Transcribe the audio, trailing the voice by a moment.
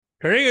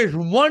Today is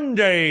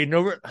Monday.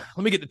 Let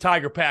me get the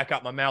Tiger Pack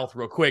out my mouth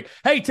real quick.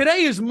 Hey,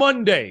 today is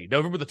Monday,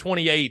 November the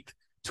 28th,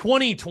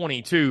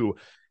 2022.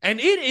 And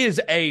it is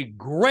a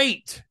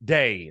great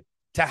day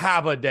to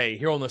have a day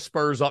here on the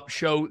Spurs Up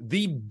Show,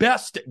 the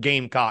best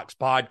Gamecocks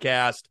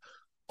podcast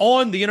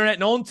on the internet.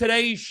 And on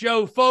today's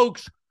show,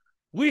 folks,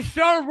 we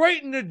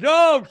celebrating the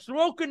Dove,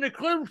 smoking the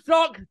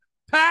Clemsux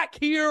pack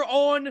here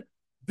on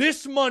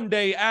this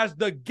Monday as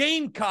the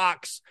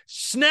Gamecocks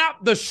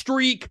snap the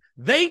streak.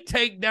 They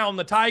take down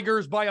the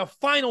Tigers by a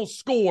final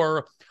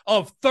score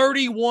of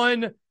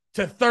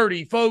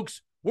 31-30.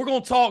 Folks, we're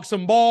going to talk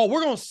some ball.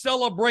 We're going to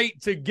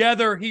celebrate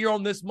together here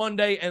on this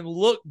Monday and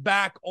look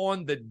back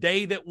on the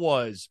day that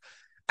was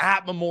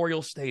at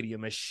Memorial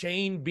Stadium as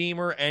Shane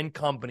Beamer and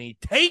company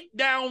take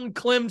down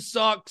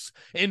Clemsux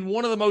in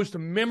one of the most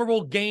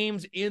memorable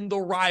games in the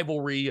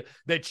rivalry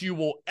that you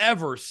will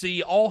ever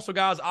see. Also,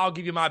 guys, I'll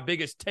give you my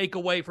biggest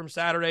takeaway from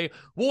Saturday.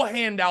 We'll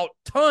hand out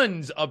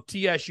tons of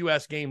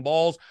TSUS game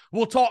balls.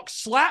 We'll talk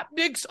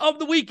slapdicks of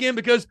the weekend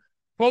because,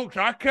 folks,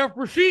 I kept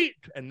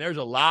receipts, and there's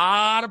a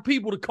lot of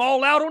people to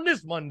call out on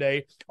this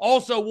Monday.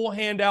 Also, we'll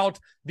hand out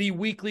the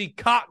weekly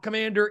Cock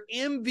Commander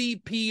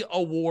MVP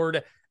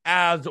award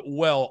as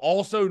well.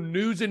 Also,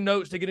 news and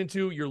notes to get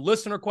into, your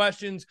listener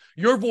questions,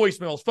 your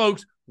voicemails.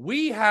 Folks,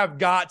 we have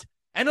got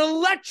an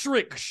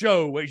electric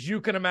show, as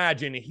you can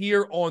imagine,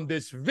 here on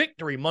this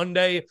Victory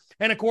Monday.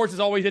 And of course, as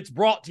always, it's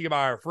brought to you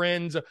by our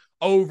friends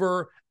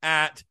over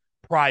at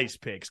Prize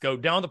Picks. Go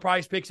down the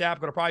Prize Picks app,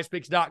 go to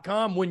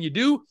prizepicks.com. When you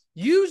do,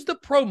 use the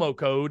promo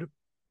code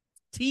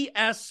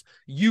TSUS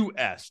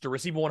to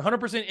receive a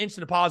 100%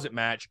 instant deposit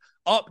match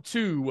up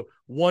to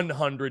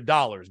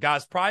 $100.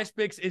 Guys, Prize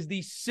Picks is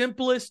the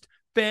simplest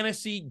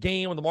fantasy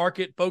game on the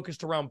market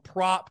focused around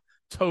prop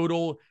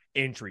total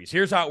entries.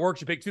 Here's how it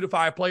works. You pick 2 to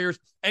 5 players,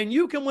 and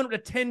you can win up to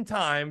 10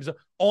 times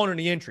on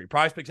any entry.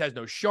 Prize Picks has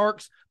no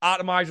sharks,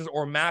 optimizers,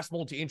 or mass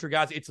multi-entry,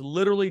 guys. It's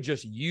literally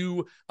just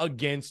you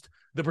against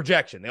the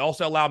projection. They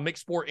also allow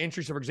mixed sport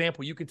entries. So, for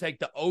example, you can take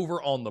the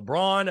over on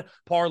LeBron,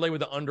 parlay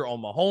with the under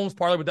on Mahomes,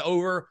 parlay with the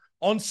over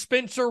on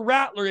Spencer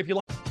Rattler if you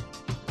like.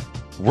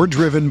 We're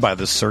driven by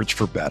the search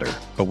for better.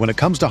 But when it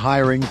comes to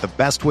hiring, the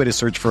best way to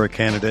search for a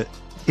candidate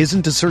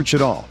isn't to search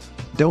at all.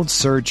 Don't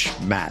search,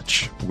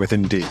 match with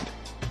Indeed.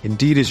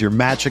 Indeed is your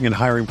matching and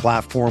hiring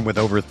platform with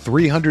over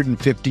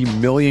 350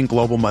 million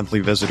global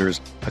monthly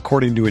visitors,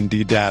 according to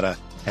Indeed data,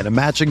 and a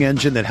matching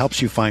engine that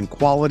helps you find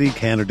quality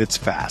candidates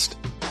fast.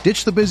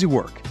 Ditch the busy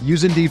work.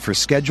 Use Indeed for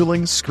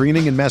scheduling,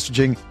 screening, and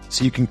messaging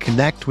so you can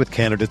connect with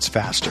candidates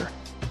faster.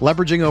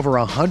 Leveraging over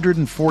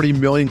 140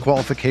 million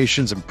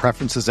qualifications and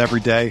preferences every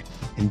day,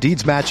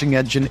 Indeed's matching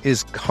engine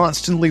is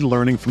constantly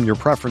learning from your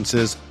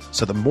preferences,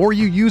 so the more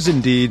you use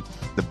Indeed,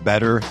 the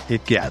better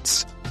it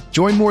gets.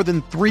 Join more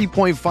than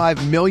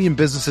 3.5 million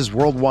businesses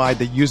worldwide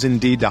that use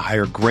Indeed to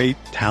hire great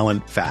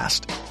talent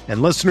fast.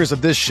 And listeners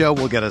of this show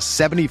will get a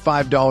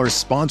 $75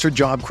 sponsored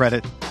job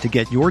credit to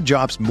get your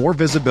jobs more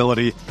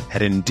visibility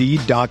at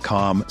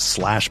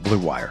Indeed.com/Blue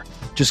Wire.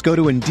 Just go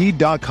to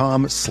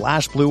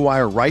Indeed.com/Blue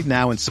Wire right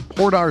now and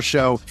support our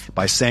show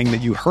by saying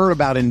that you heard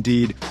about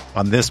Indeed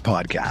on this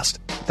podcast.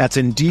 That's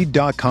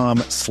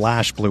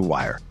Indeed.com/Blue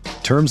Wire.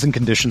 Terms and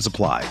conditions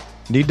apply.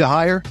 Need to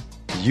hire?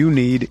 You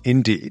need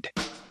Indeed.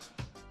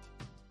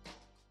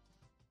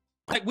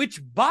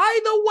 Which, by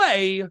the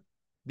way,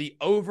 the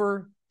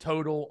over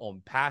total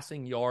on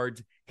passing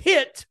yards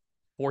hit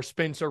for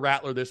Spencer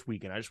Rattler this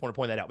weekend. I just want to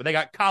point that out. But they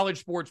got college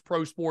sports,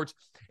 pro sports,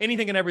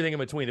 anything and everything in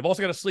between. They've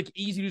also got a slick,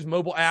 easy-to-use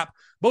mobile app,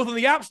 both in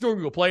the App Store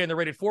Google Play, and they're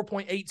rated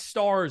 4.8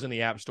 stars in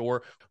the App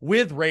Store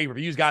with rave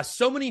reviews. Guys,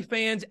 so many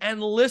fans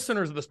and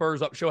listeners of the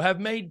Spurs Up Show have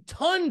made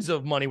tons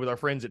of money with our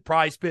friends at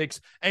Prize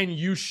Picks, and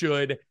you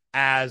should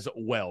as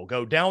well.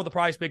 Go download the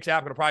Prize Picks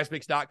app, go to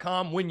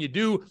prizepicks.com. When you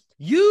do,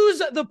 use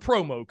the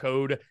promo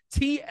code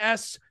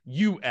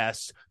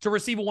TSUS to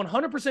receive a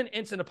 100%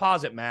 instant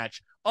deposit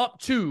match up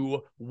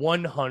to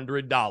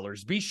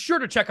 $100. Be sure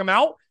to check them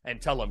out and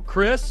tell them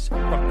Chris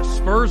from the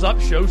Spurs Up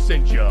Show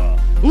sent ya.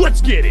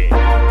 Let's get it.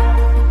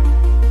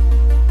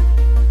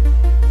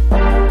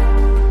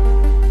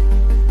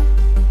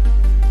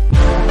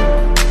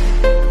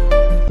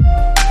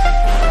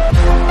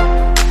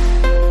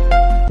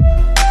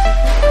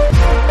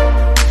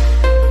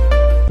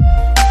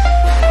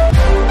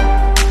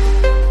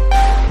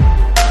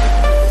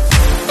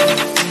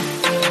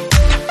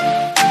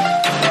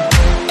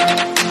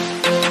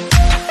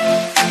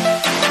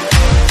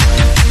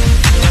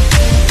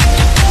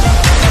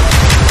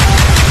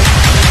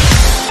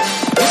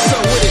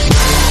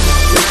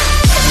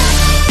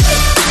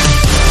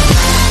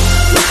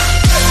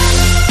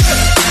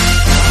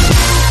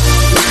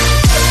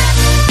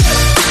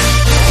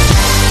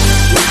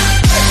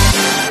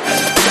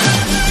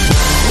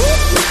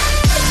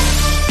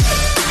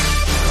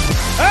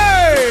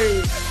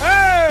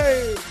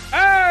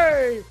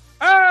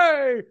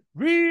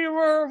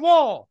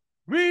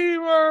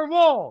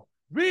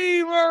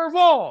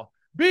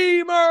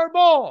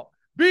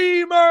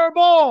 Beamer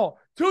ball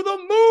to the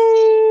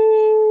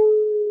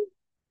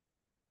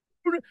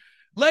moon.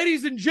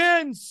 Ladies and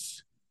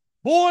gents,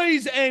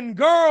 Boys and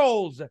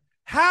girls,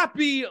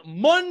 happy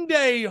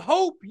Monday.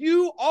 Hope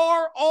you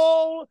are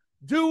all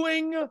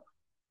doing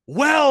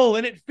well,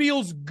 and it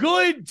feels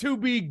good to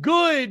be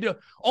good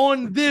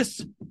on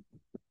this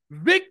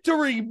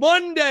Victory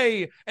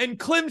Monday. And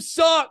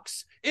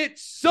Clemsux, it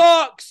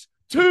sucks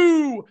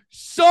to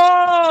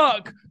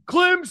suck.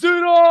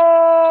 Clemson,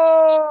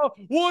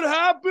 what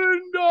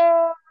happened?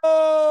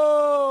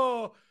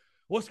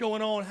 What's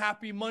going on?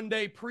 Happy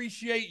Monday.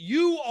 Appreciate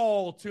you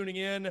all tuning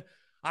in.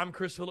 I'm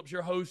Chris Phillips,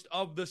 your host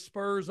of the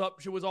Spurs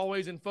Up Show as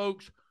always. And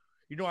folks,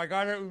 I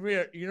got to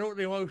admit, what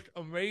the most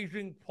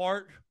amazing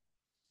part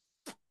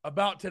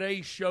about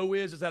today's show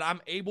is that I'm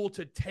able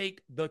to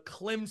take the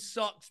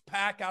Clemsux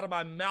pack out of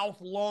my mouth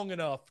long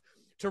enough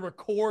to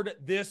record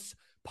this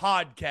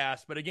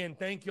podcast. But again,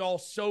 thank you all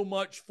so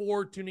much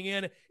for tuning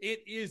in.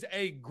 It is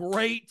a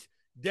great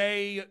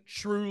day,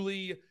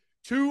 truly,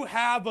 to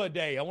have a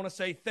day. I want to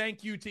say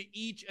thank you to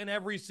each and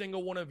every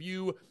single one of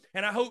you,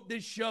 and I hope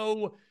this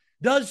show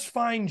does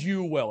find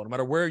you well, no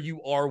matter where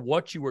you are,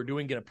 what you are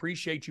doing. Again,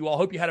 appreciate you all.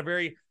 Hope you had a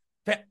very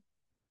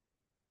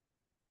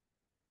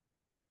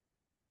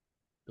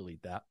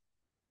delete that.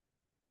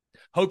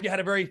 Hope you had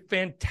a very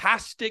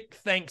fantastic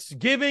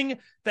Thanksgiving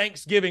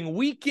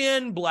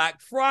weekend,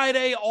 Black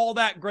Friday, all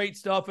that great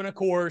stuff. And of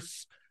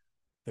course,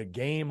 the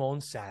game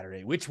on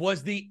Saturday, which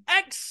was the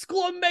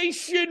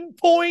exclamation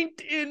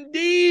point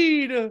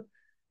indeed.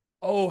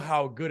 Oh,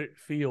 how good it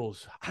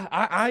feels.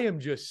 I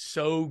am just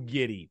so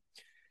giddy,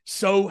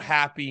 so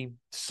happy,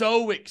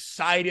 so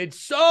excited,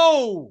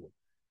 so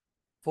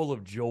full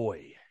of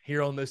joy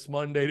here on this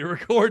Monday to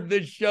record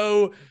this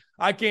show.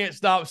 I can't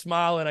stop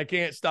smiling. I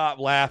can't stop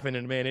laughing.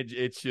 And, man,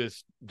 it's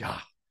just,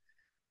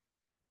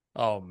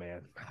 oh,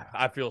 man,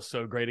 I feel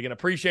so great. Again,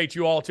 appreciate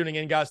you all tuning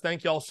in, guys.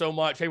 Thank you all so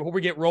much. Hey, before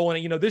we get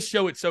rolling, this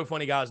show, it's so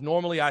funny, guys.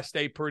 Normally I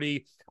stay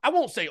pretty, I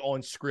won't say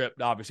on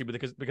script, obviously,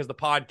 because the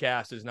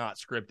podcast is not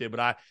scripted, but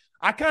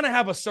I kind of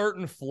have a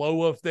certain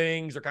flow of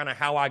things or kind of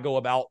how I go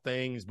about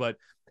things. But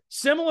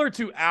similar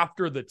to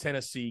after the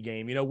Tennessee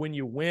game, when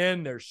you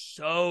win, there's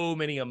so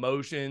many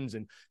emotions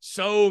and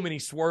so many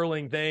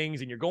swirling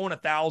things, and you're going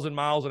 1,000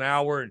 miles an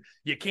hour, and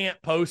you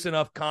can't post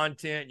enough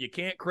content, you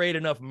can't create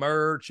enough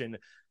merch, and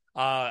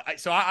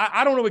so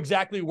I don't know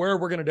exactly where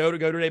we're going to go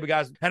today, but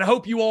guys, and I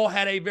hope you all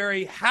had a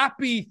very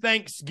happy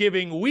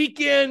Thanksgiving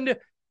weekend,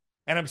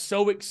 and I'm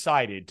so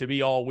excited to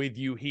be all with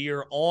you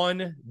here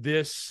on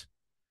this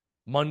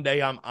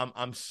Monday.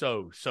 I'm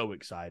so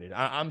excited.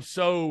 I'm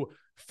so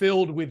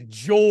filled with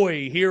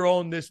joy here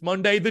on this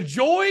Monday. The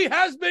joy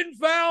has been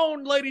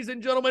found, ladies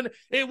and gentlemen.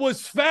 It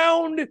was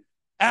found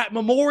at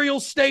Memorial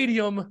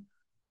Stadium,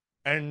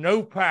 and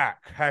no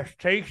pack has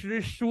tasted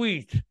as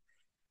sweet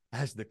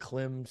as the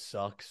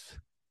Clemsux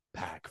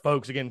pack.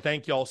 Folks, again,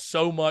 thank y'all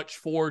so much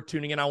for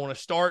tuning in. I want to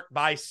start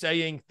by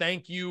saying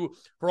thank you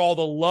for all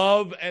the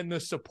love and the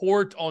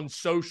support on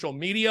social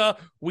media.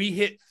 We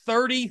hit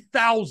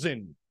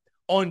 30,000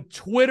 on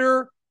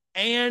Twitter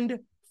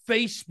and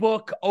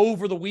Facebook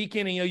over the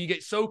weekend, and you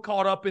get so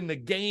caught up in the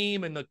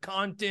game and the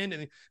content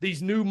and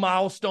these new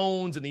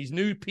milestones and these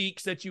new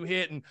peaks that you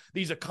hit and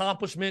these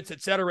accomplishments,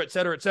 et cetera, et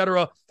cetera, et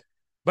cetera.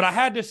 But I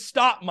had to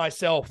stop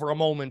myself for a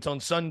moment on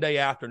Sunday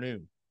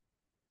afternoon,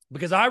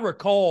 because I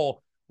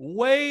recall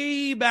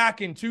way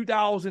back in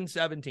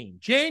 2017,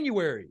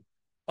 January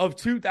of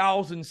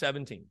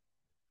 2017,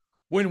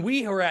 when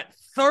we were at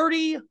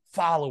 30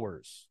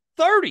 followers,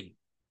 30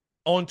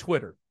 on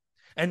Twitter,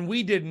 and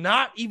we did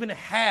not even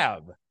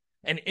have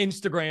an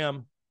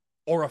Instagram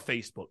or a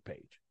Facebook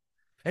page.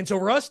 And so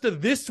for us to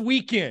this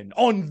weekend,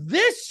 on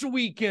this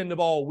weekend of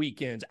all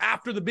weekends,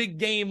 after the big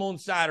game on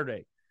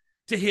Saturday,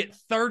 to hit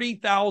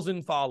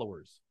 30,000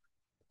 followers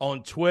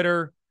on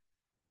Twitter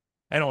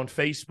and on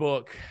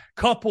Facebook,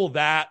 couple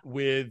that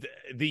with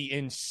the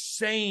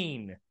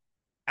insane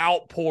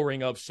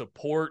outpouring of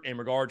support in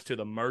regards to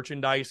the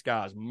merchandise,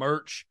 guys,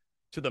 merch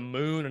to the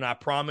moon. And I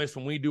promise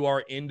when we do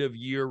our end of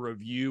year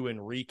review and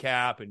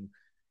recap, and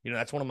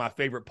that's one of my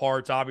favorite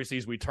parts, obviously,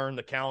 as we turn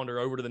the calendar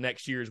over to the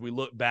next year, as we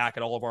look back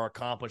at all of our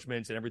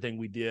accomplishments and everything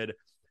we did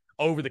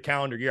over the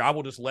calendar year. I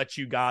will just let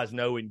you guys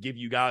know and give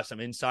you guys some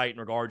insight in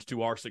regards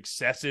to our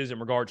successes in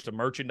regards to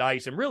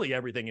merchandise and really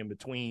everything in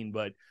between.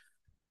 But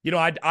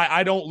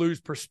I don't lose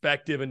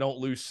perspective and don't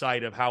lose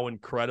sight of how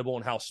incredible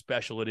and how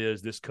special it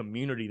is, this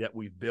community that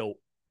we've built.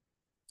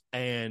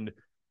 And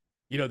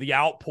the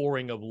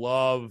outpouring of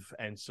love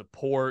and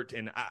support.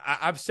 And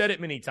I've said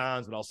it many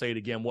times, but I'll say it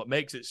again. What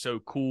makes it so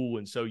cool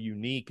and so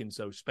unique and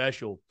so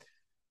special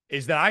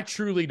is that I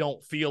truly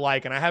don't feel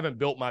like, and I haven't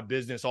built my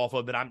business off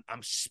of that,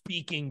 I'm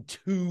speaking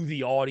to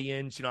the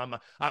audience.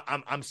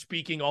 I'm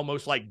speaking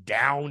almost like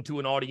down to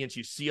an audience.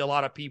 You see a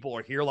lot of people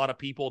or hear a lot of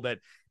people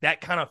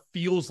that kind of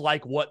feels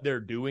like what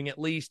they're doing, at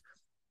least.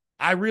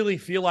 I really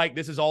feel like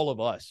this is all of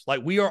us.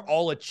 Like, we are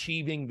all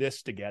achieving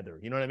this together.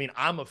 You know what I mean?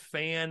 I'm a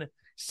fan,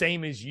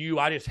 same as you.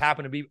 I just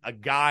happen to be a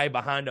guy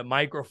behind a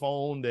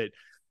microphone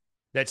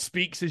that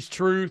speaks his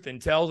truth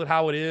and tells it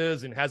how it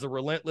is and has a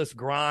relentless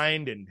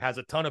grind and has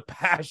a ton of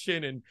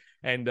passion.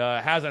 and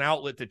has an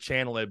outlet to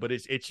channel it. But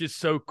it's just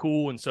so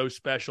cool and so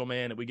special,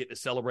 man, that we get to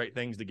celebrate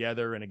things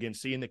together. And again,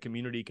 seeing the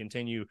community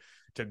continue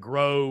to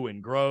grow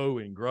and grow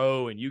and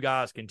grow, and you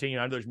guys continue.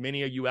 I know there's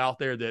many of you out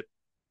there that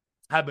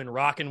have been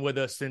rocking with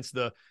us since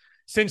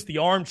the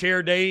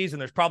armchair days,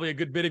 and there's probably a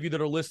good bit of you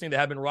that are listening that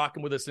have been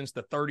rocking with us since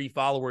the 30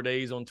 follower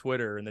days on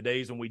Twitter and the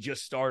days when we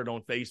just started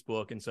on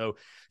Facebook. And so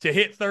to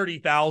hit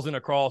 30,000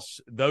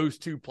 across those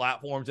two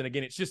platforms, and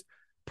again, it's just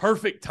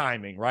perfect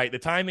timing, right? The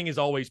timing is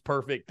always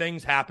perfect.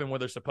 Things happen where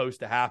they're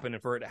supposed to happen,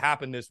 and for it to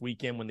happen this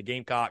weekend when the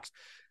Gamecocks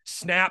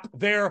snap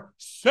their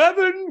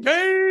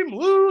 7-game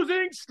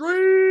losing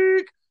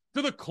streak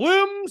to the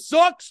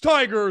Clemsux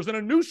Tigers and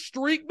a new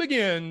streak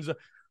begins,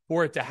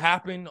 for it to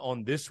happen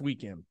on this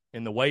weekend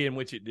in the way in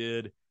which it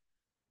did,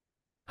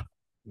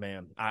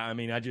 man, I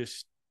mean, I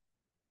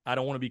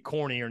don't want to be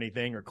corny or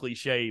anything or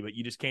cliche, but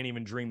you just can't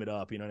even dream it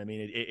up. You know what I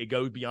mean? It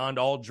goes beyond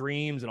all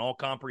dreams and all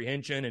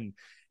comprehension. And,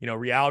 you know,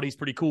 reality's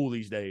pretty cool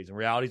these days, and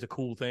reality's a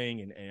cool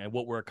thing. And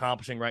what we're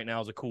accomplishing right now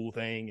is a cool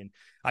thing. And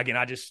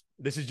again,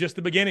 this is just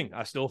the beginning.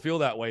 I still feel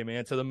that way,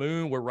 man. To the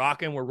moon, we're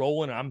rocking, we're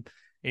rolling. I'm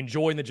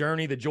enjoying the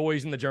journey, the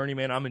joys in the journey,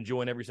 man. I'm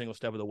enjoying every single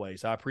step of the way.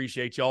 So I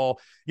appreciate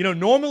y'all. You know,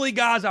 normally,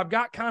 guys, I've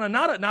got kind of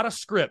not a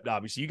script,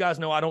 obviously. You guys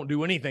know I don't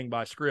do anything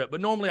by script, but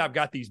normally I've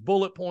got these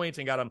bullet points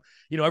and got them,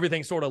 you know,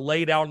 everything sort of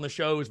laid out in the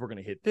shows. We're going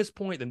to hit this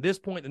point, then this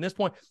point, then this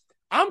point.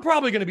 I'm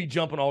probably going to be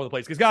jumping all over the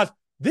place because, guys,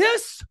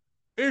 this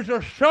is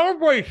a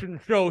celebration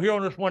show here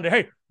on this Monday.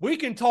 Hey, we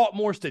can talk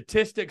more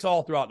statistics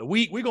all throughout the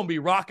week. We're going to be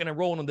rocking and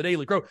rolling on the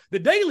Daily Crow. The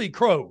Daily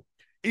Crow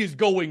is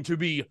going to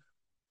be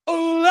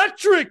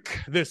electric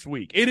this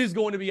week. It is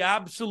going to be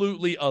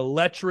absolutely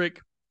electric.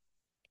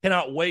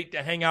 Cannot wait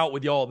to hang out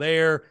with y'all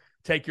there.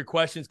 Take your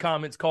questions,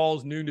 comments,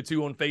 calls, noon to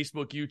 2 on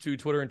Facebook, YouTube,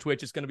 Twitter, and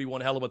Twitch. It's going to be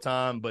one hell of a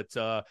time. But,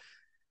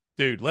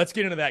 dude, let's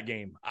get into that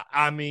game.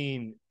 I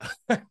mean,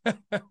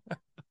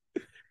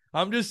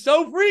 I'm just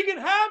so freaking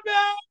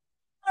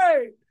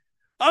happy.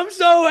 I'm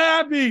so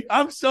happy.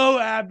 I'm so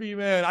happy,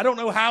 man. I don't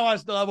know how I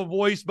still have a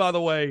voice, by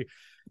the way.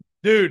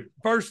 Dude,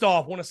 first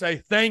off, I want to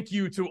say thank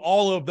you to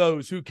all of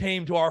those who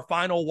came to our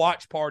final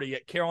watch party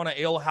at Carolina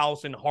Ale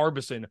House in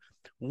Harbison.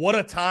 What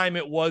a time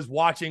it was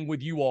watching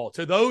with you all.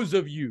 To those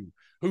of you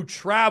who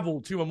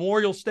traveled to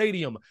Memorial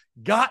Stadium,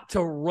 got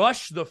to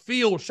rush the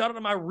field, shout out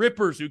to my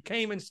Rippers who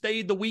came and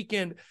stayed the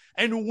weekend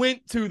and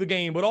went to the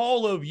game. But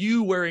all of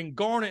you wearing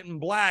garnet and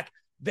black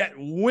that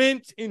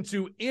went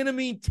into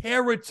enemy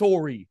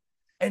territory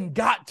and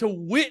got to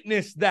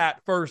witness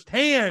that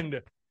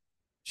firsthand.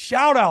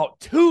 Shout out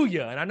to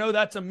you. And I know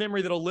that's a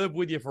memory that'll live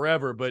with you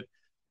forever, but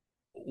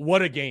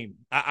what a game.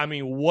 I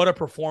mean, what a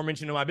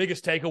performance. You know, my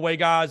biggest takeaway,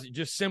 guys,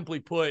 just simply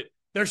put,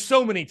 there's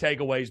so many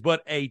takeaways,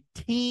 but a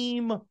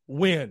team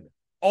win,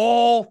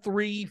 all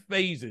three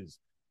phases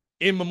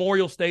in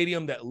Memorial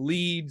Stadium that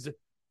leads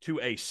to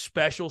a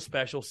special,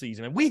 special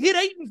season. And we hit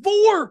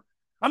 8-4.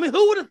 I mean,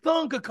 who would have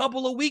thunk a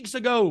couple of weeks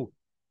ago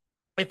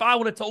if I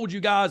would have told you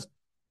guys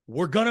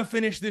we're going to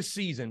finish this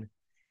season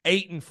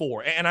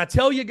 8-4. And I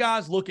tell you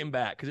guys, looking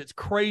back, because it's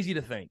crazy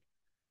to think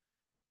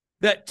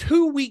that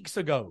 2 weeks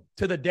ago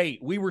to the date,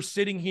 we were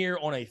sitting here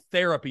on a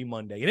therapy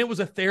Monday, and it was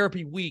a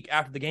therapy week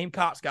after the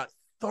Gamecocks got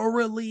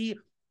thoroughly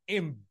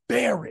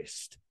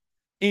embarrassed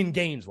in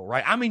Gainesville,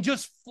 right? I mean,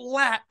 just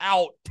flat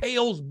out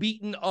tails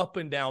beaten up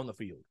and down the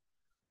field.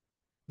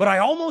 But I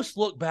almost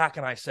look back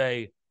and I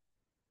say,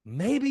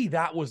 maybe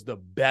that was the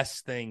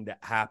best thing that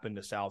happened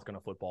to South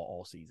Carolina football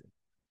all season,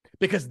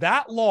 because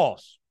that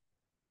loss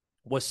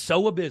was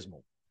so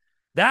abysmal.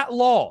 That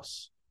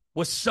loss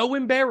was so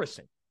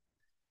embarrassing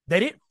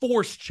that it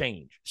forced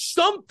change.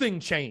 Something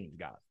changed,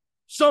 guys.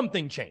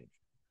 Something changed.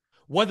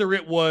 Whether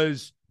it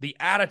was the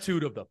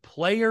attitude of the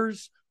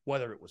players,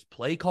 whether it was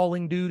play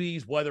calling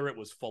duties, whether it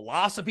was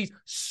philosophies,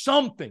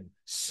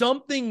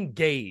 something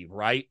gave,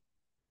 right?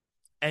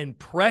 And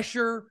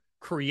pressure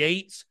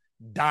creates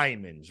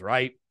diamonds,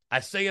 right?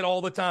 I say it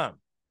all the time.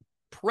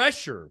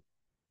 Pressure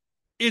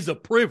is a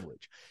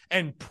privilege.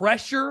 And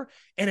pressure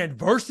and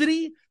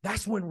adversity,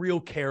 that's when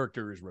real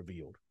character is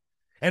revealed.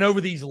 And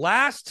over these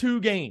last two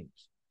games,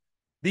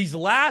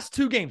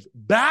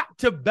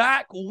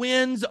 back-to-back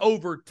wins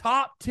over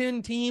top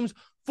 10 teams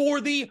for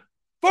the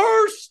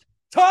first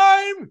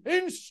time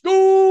in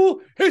school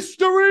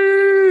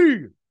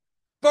history.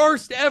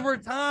 First ever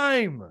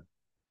time.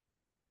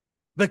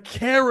 The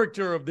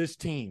character of this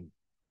team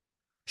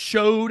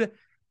showed.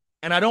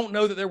 And I don't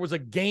know that there was a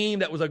game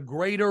that was a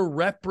greater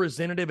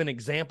representative and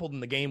example than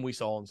the game we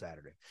saw on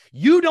Saturday.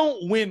 You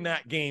don't win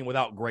that game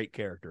without great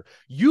character.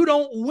 You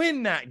don't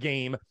win that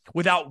game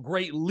without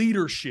great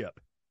leadership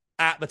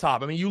at the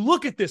top. I mean, you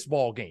look at this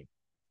ball game,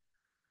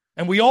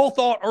 and we all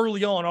thought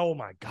early on, oh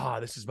my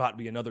God, this is about to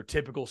be another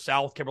typical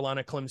South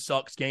Carolina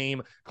Clemsux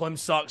game.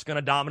 Clemsux going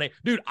to dominate.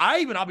 Dude,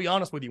 I'll be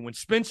honest with you, when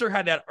Spencer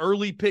had that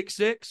early pick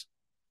six,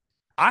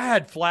 I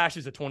had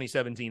flashes of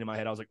 2017 in my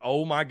head. I was like,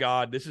 "Oh my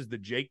God, this is the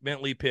Jake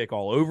Bentley pick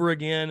all over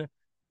again.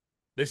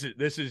 This is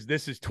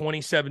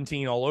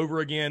 2017 all over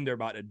again. They're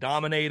about to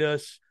dominate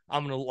us.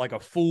 I'm gonna look like a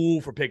fool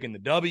for picking the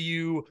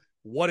W.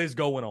 What is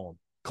going on?"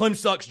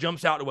 Clemsux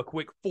jumps out to a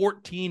quick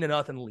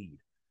 14-0 lead.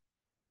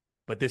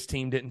 But this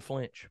team didn't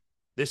flinch.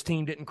 This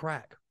team didn't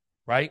crack,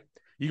 right?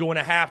 You go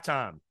into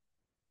halftime,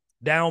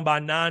 down by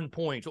 9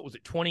 points. What was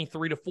it,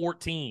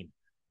 23-14?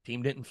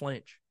 Team didn't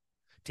flinch.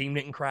 Team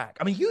didn't crack.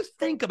 I mean, you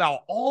think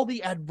about all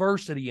the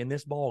adversity in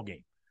this ball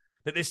game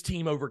that this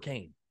team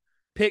overcame.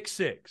 Pick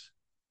six,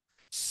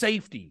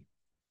 safety,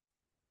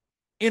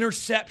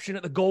 interception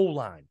at the goal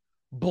line,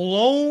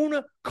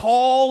 blown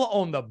call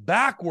on the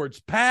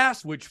backwards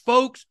pass, which,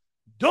 folks,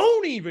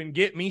 don't even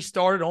get me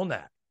started on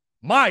that.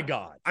 My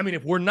God. I mean,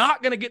 if we're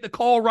not going to get the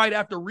call right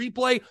after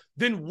replay,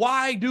 then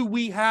why do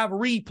we have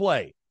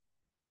replay?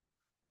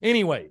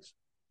 Anyways,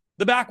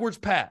 the backwards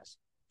pass,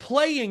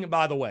 playing,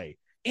 by the way,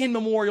 in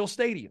Memorial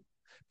Stadium,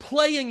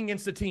 playing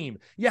against a team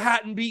you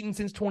hadn't beaten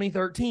since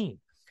 2013.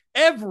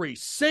 Every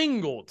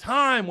single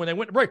time when they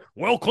went to break,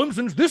 well,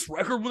 Clemson's this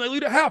record when they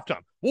lead at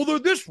halftime. Well, they're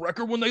this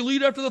record when they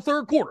lead after the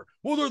third quarter.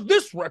 Well, they're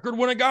this record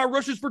when a guy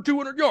rushes for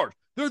 200 yards.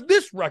 They're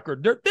this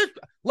record. They're this,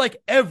 like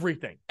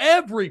everything.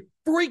 Every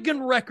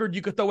freaking record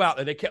you could throw out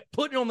there. They kept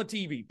putting it on the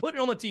TV, putting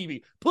it on the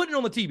TV, putting it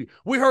on the TV.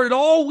 We heard it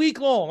all week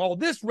long. Oh,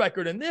 this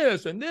record and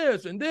this and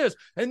this and this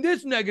and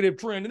this negative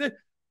trend and this.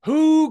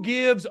 Who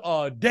gives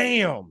a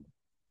damn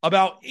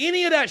about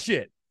any of that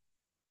shit?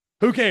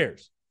 Who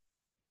cares?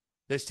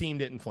 This team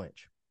didn't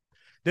flinch.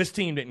 This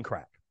team didn't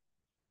crack.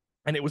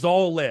 And it was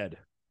all led,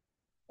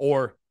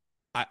 or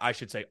I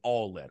should say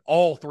all led.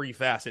 All three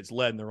facets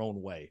led in their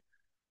own way.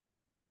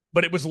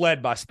 But it was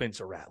led by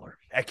Spencer Rattler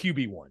at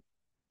QB1.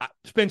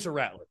 Spencer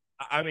Rattler,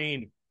 I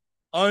mean,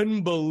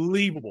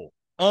 unbelievably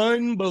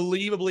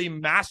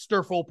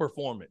masterful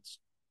performance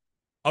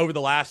over the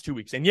last 2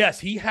 weeks. And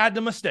yes, he had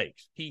the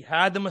mistakes. He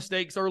had the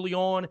mistakes early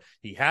on.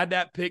 He had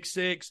that pick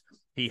six.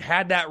 He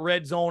had that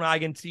red zone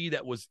INT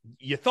that was,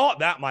 you thought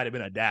that might have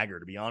been a dagger,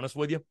 to be honest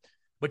with you.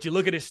 But you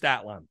look at his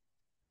stat line,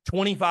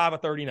 25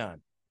 of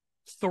 39,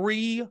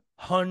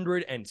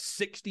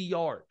 360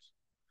 yards.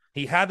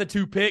 He had the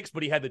 2 picks,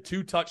 but he had the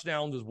 2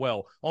 touchdowns as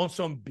well on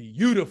some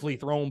beautifully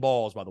thrown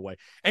balls, by the way.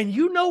 And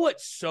you know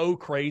what's so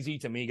crazy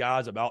to me,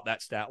 guys, about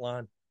that stat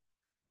line?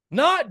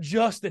 Not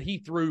just that he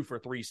threw for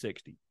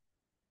 360.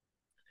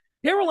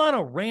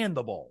 Carolina ran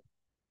the ball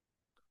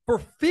for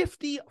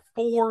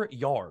 54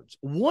 yards,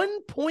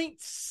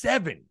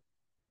 1.7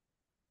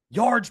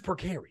 yards per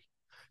carry.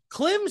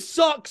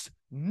 Clemsux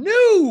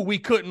knew we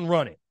couldn't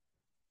run it.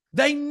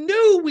 They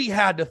knew we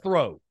had to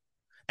throw.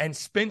 And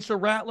Spencer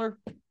Rattler,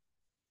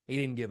 he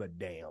didn't give a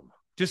damn.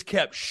 Just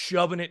kept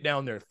shoving it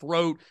down their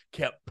throat,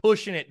 kept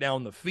pushing it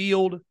down the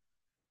field.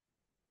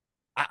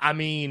 I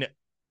mean,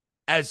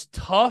 as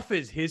tough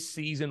as his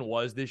season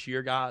was this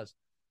year, guys,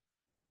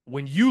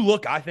 when you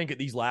look, I think, at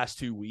these last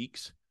 2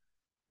 weeks,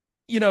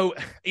 you know,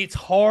 it's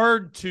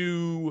hard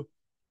to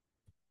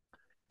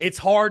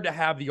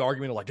have the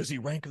argument of like, does he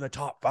rank in the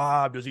top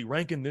 5? Does he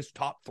rank in this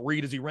top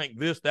 3? Does he rank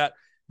this, that?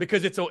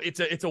 Because it's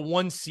a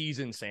one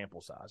season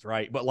sample size,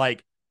 right? But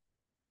like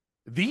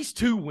these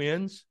 2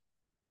 wins,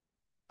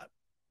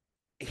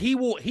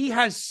 he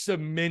has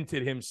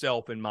cemented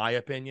himself, in my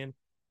opinion,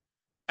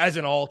 as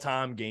an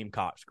all-time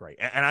Gamecocks great.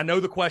 And I know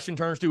the question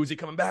turns to, is he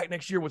coming back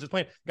next year? What's his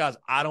plan? Guys,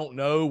 I don't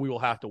know. We will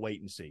have to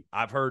wait and see.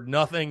 I've heard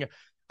nothing.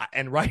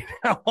 And right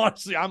now,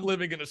 honestly, I'm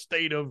living in a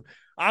state of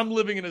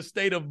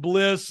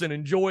bliss and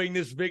enjoying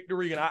this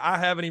victory. And I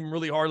haven't even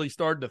really hardly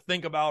started to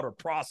think about or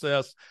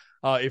process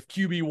if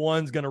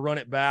QB1's going to run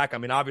it back. I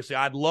mean, obviously,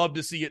 I'd love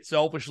to see it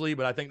selfishly,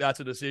 but I think that's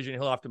a decision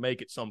he'll have to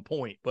make at some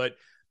point. But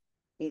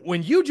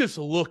when you just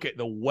look at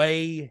the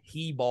way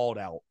he balled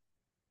out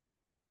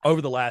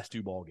over the last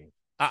 2 ball games,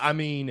 I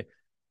mean,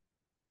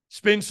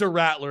 Spencer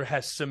Rattler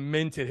has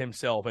cemented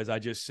himself, as I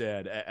just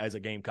said, as a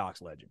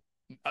Gamecocks legend.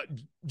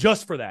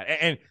 Just for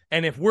that.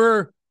 And if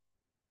we're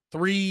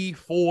 3,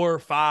 4,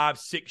 5,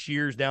 6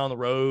 years down the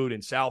road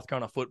and South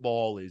Carolina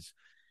football is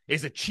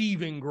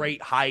achieving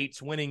great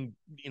heights, winning,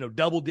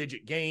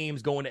 double-digit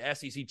games, going to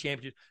SEC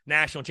championships,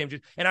 national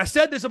championships. And I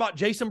said this about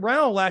Jason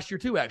Brown last year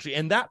too, actually,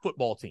 and that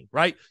football team,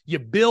 right? You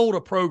build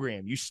a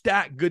program. You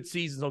stack good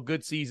seasons on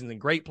good seasons and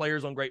great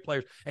players on great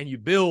players, and you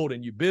build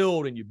and you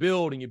build and you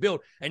build and you build,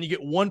 and you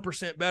get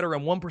 1% better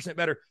and 1%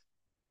 better.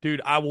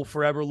 Dude, I will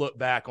forever look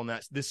back on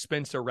this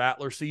Spencer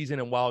Rattler season,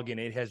 and while, again,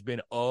 it has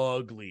been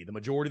ugly, the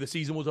majority of the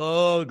season was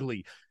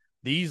ugly,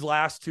 these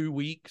last 2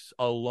 weeks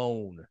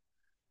alone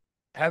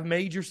have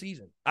made your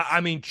season. I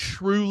mean,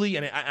 truly,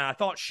 and I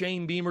thought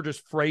Shane Beamer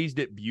just phrased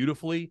it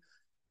beautifully,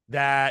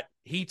 that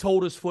he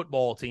told his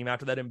football team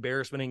after that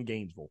embarrassment in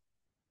Gainesville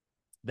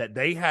that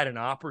they had an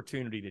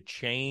opportunity to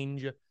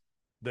change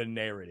the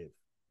narrative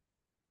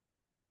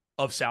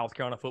of South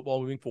Carolina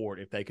football moving forward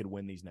if they could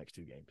win these next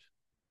 2 games,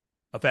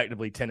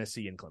 effectively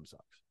Tennessee and Clemsux.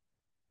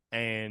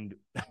 And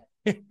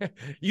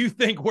you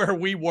think where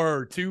we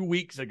were 2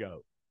 weeks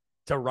ago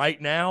to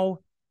right now,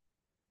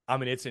 I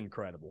mean, it's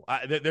incredible.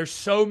 There's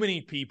so many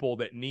people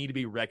that need to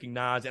be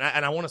recognized.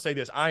 And I want to say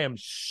this. I am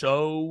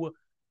so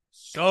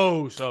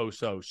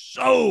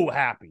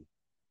happy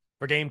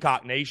for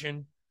Gamecock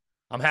Nation.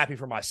 I'm happy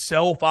for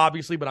myself,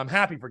 obviously, but I'm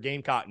happy for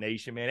Gamecock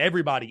Nation, man.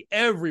 Everybody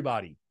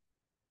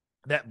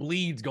that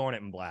bleeds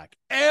garnet and black,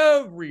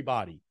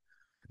 everybody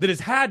that has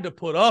had to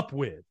put up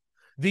with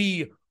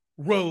the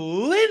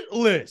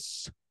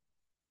relentless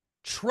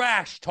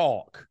trash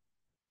talk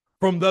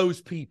from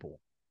those people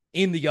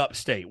in the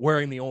upstate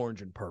wearing the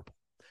orange and purple.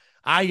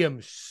 I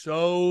am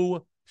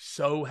so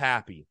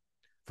happy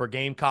for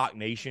Gamecock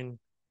Nation,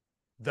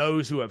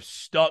 those who have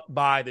stuck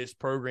by this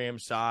program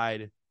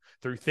side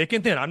through thick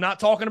and thin. I'm not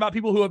talking about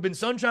people who have been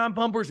sunshine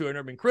pumpers, who have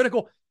never been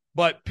critical,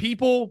 but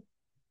people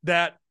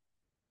that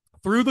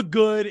through the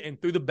good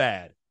and through the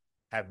bad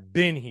have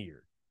been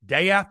here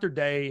day after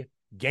day,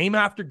 game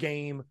after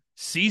game,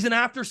 season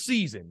after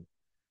season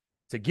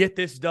to get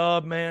this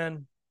dub,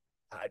 man.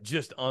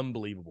 Just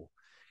unbelievable.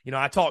 You know,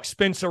 I talk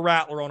Spencer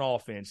Rattler on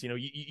offense. You know,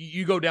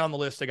 you go down the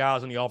list of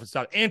guys on the offense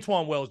side.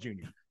 Antoine Wells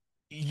Jr.,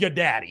 your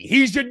daddy.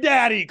 He's your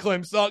daddy,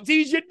 Clemsux.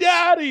 He's your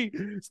daddy.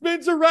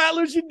 Spencer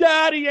Rattler's your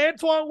daddy.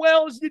 Antoine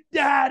Wells, your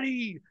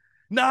daddy.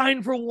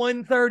 9 for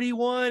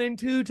 131 and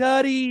 2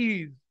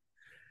 tutties.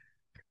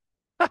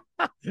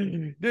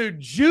 Dude,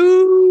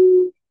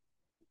 Juice.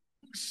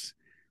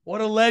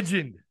 What a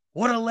legend.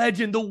 What a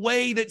legend. The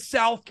way that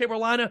South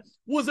Carolina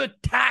was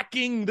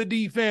attacking the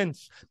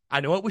defense.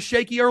 I know it was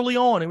shaky early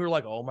on, and we were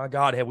like, oh, my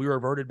God, have we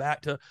reverted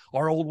back to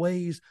our old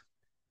ways?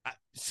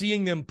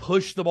 Seeing them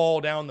push the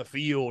ball down the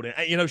field.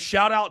 And, you know,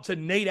 shout out to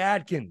Nate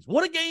Adkins.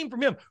 What a game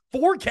from him.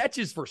 4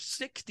 catches for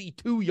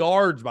 62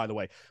 yards, by the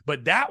way.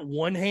 But that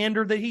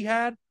one-hander that he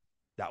had,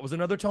 that was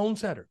another tone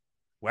setter.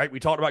 Right?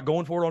 We talked about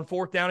going for it on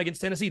 4th down against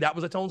Tennessee. That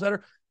was a tone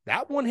setter.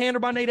 That one-hander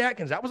by Nate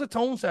Atkins, that was a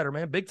tone setter,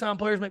 man. Big-time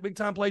players make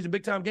big-time plays in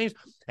big-time games.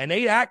 And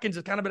Nate Atkins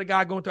has kind of been a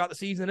guy going throughout the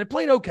season that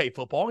played okay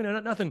football. You know,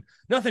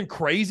 nothing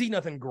crazy,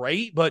 nothing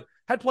great, but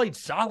had played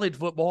solid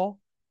football.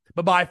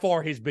 But by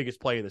far his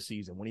biggest play of the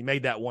season when he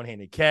made that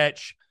one-handed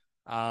catch.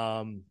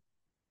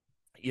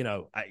 You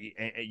know,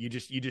 you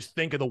just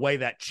think of the way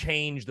that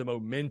changed the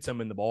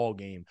momentum in the ball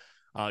game.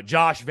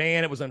 Josh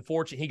Vann, it was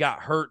unfortunate. He got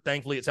hurt.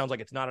 Thankfully, it sounds like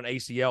it's not an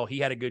ACL. He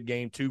had a good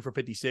game, 2 for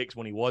 56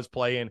 when he was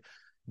playing.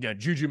 You know,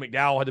 Juju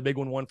McDowell had the big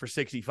one, 1 for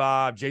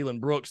 65.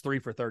 Jalen Brooks, 3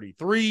 for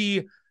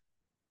 33.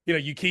 You know,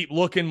 you keep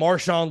looking.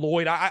 Marshawn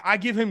Lloyd, I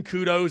give him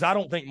kudos. I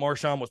don't think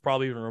Marshawn was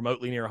probably even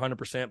remotely near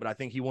 100%, but I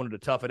think he wanted to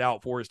tough it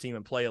out for his team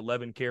and play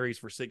 11 carries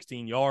for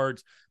 16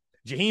 yards.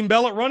 Jaheim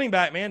Bell at running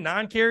back, man,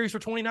 9 carries for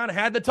 29,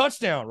 had the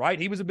touchdown, right?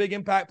 He was a big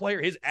impact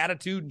player. His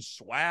attitude and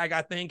swag,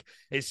 I think,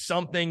 is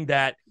something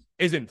that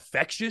is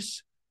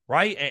infectious,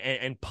 right?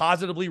 And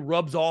positively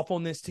rubs off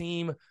on this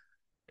team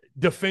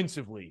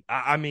defensively.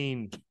 I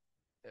mean,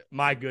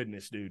 my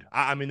goodness, dude.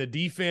 I mean, the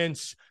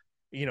defense,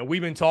 you know,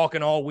 we've been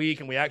talking all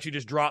week, and we actually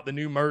just dropped the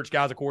new merch,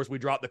 guys. Of course, we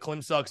dropped the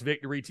Clemsux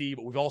Victory Tee,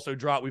 but we've also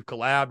we've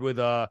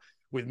collabed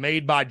with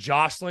Made by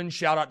Jocelyn.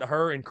 Shout out to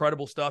her.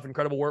 Incredible stuff,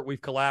 incredible work. We've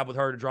collabed with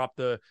her to drop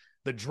the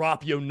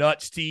Drop Yo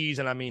Nuts tees.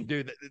 And I mean,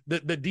 dude,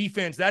 the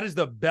defense, that is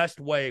the best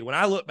way. When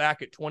I look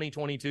back at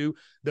 2022,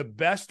 the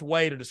best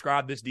way to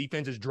describe this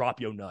defense is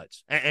drop yo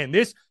nuts.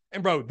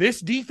 Bro,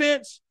 this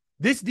defense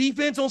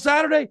on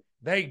Saturday,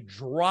 they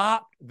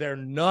dropped their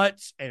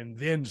nuts and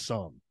then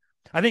some.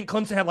 I think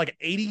Clemson had like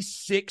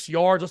 86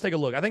 yards. Let's take a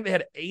look. I think they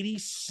had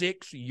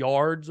 86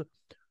 yards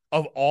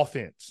of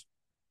offense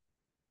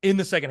in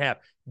the second half.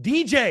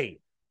 DJ,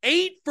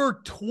 8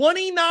 for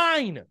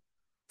 29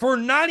 for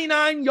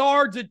 99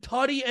 yards, a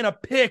tutty, and a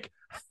pick.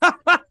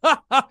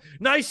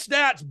 Nice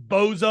stats,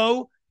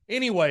 bozo.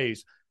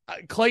 Anyways,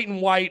 Clayton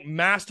White,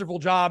 masterful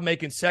job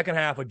making second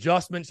half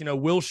adjustments. You know,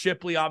 Will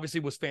Shipley obviously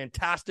was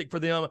fantastic for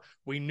them.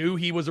 We knew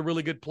he was a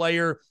really good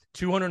player.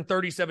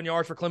 237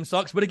 yards for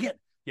Clemsux. But again,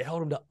 you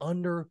held him to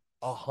under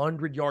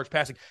 100 yards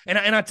passing.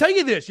 And I tell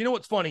you this, you know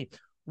what's funny?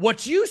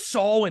 What you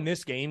saw in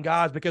this game,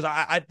 guys, because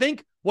I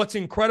think what's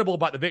incredible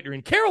about the victory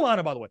in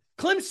Carolina, by the way,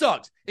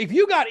 Clemsux, if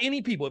you got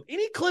any people, if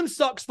any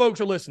Clemsux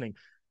folks are listening,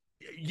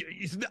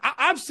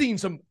 I've seen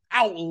some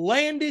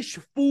outlandish,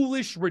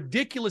 foolish,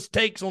 ridiculous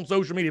takes on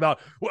social media about,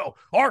 well,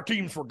 our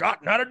team's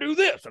forgotten how to do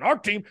this, and our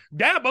team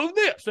Dabo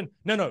this. And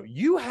no,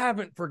 you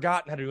haven't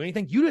forgotten how to do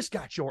anything. You just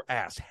got your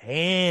ass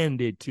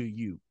handed to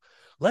you.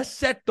 Let's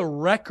set the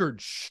record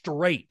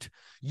straight.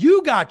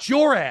 You got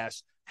your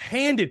ass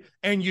handed,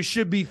 and you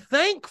should be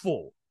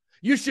thankful.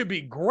 You should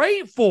be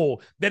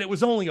grateful that it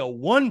was only a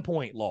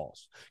 1-point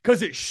loss,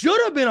 because it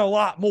should have been a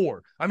lot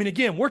more. I mean,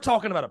 again, we're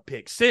talking about a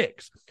pick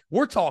six.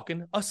 We're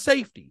talking a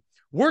safety.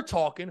 We're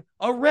talking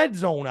a red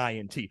zone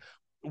INT.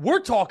 We're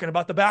talking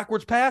about the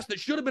backwards pass that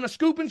should have been a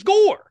scoop and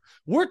score.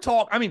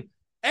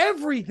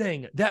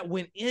 Everything that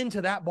went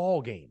into that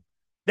ball game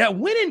that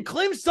went in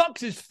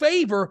Clemsux's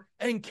favor,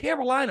 and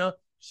Carolina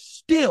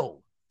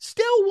still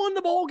won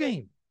the ball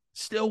game.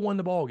 Still won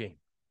the ball game.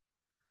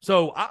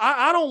 So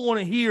I don't want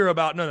to hear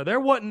about, no, there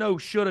wasn't no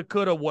shoulda,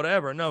 coulda,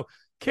 whatever. No,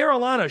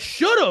 Carolina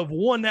should have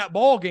won that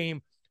ball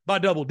game by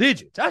double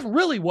digits. That's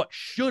really what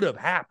should have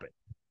happened,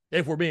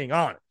 if we're being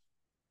honest.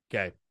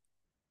 Okay.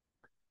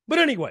 But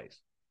anyways,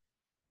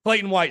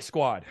 Clayton White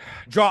squad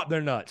dropped their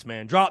nuts,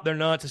 man. Dropped their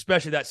nuts,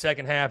 especially that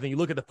second half. And you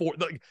look at the four,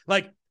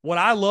 like what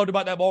I loved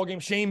about that ball game,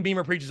 Shane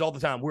Beamer preaches all the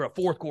time, we're a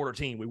fourth quarter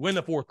team. We win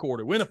the fourth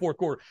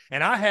quarter,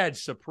 And I had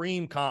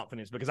supreme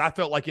confidence because I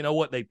felt like, you know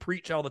what, they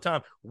preach all the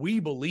time. We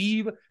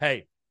believe,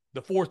 hey,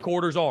 the fourth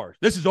quarter's ours.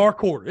 This is our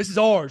quarter. This is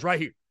ours right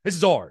here. This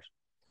is ours.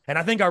 And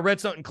I think I read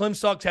something.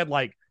 Clemsux had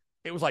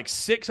it was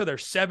 6 of their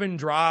 7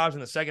 drives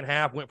in the second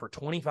half went for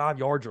 25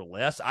 yards or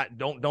less. I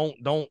don't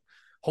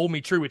hold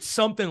me true. It's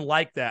something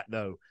like that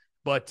though.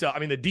 But,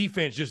 the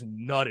defense just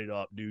nutted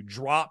up, dude.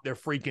 Dropped their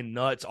freaking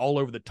nuts all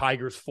over the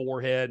Tigers'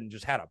 forehead and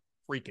just had a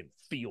freaking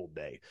field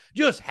day.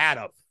 Just had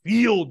a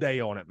field day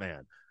on it,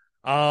 man.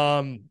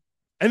 And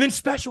then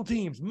special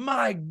teams.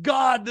 My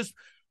God, this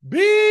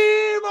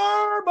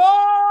Beamer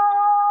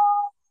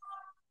ball!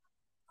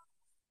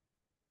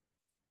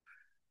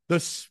 The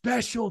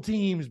special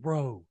teams,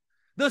 bro.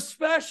 The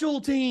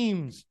special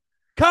teams.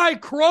 Kai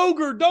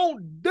Kroger,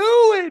 don't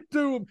do it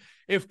to him.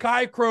 If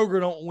Kai Kroger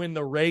don't win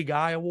the Ray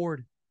Guy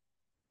Award,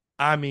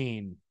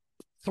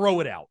 throw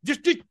it out.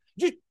 Just,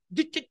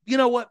 you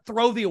know what?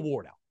 Throw the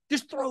award out.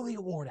 Just throw the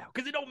award out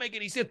because it don't make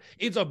any sense.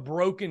 It's a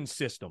broken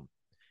system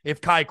if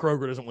Kai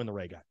Kroger doesn't win the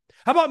Ray Guy.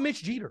 How about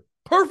Mitch Jeter?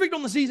 Perfect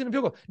on the season in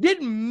field goal.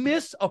 Didn't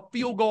miss a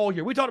field goal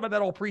here. We talked about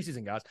that all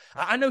preseason, guys.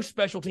 I know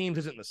special teams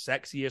isn't the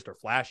sexiest or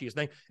flashiest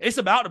thing. It's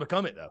about to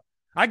become it, though.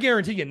 I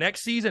guarantee you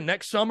next season,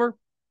 next summer,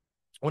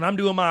 when I'm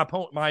doing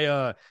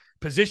my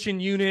position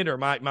unit or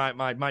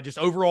my just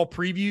overall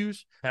previews,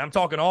 and I'm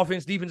talking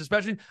offense, defense,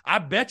 especially, I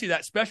bet you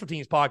that special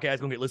teams podcast is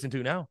going to get listened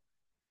to now.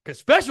 Because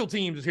special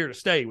teams is here to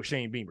stay with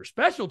Shane Beamer.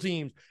 Special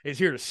teams is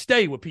here to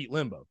stay with Pete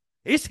Limbo.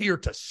 It's here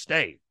to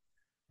stay,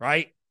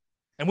 right?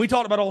 And we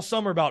talked about all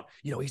summer about,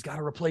 he's got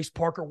to replace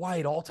Parker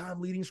White, all-time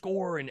leading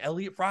scorer, and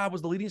Elliott Fry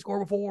was the leading scorer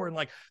before,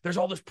 and there's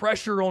all this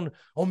pressure on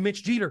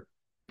Mitch Jeter.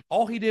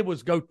 All he did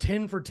was go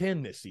 10 for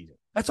 10 this season.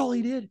 That's all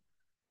he did.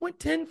 Went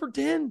 10 for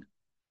 10.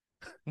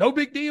 No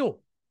big deal.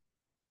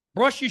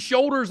 Brush your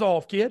shoulders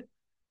off, kid.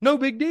 No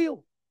big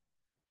deal.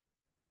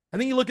 And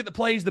then you look at the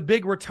plays, the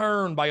big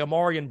return by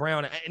Amari and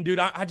Brown. And, dude,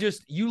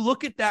 you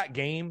look at that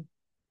game,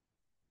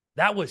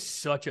 that was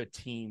such a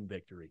team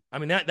victory.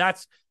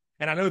 That's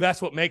and I know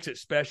that's what makes it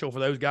special for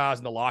those guys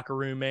in the locker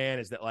room, man,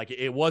 is that,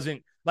 it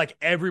wasn't like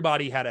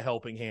everybody had a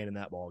helping hand in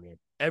that ball game.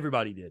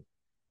 Everybody did.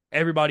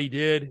 Everybody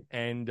did.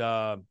 And,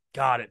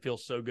 God, it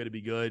feels so good to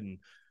be good. And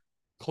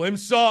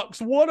Clemsux,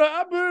 what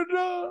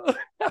happened?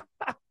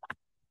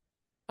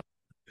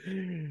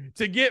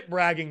 To get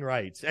bragging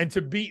rights and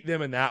to beat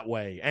them in that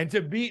way and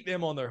to beat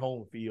them on their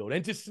home field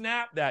and to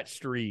snap that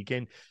streak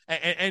and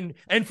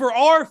for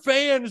our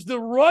fans to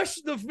rush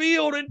the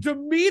field and to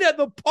meet at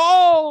the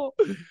pole.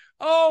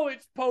 Oh,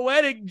 it's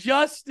poetic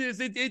justice.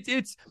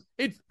 It's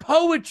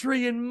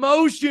poetry in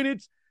motion.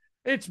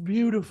 It's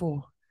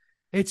beautiful.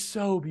 It's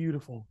so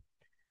beautiful.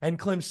 And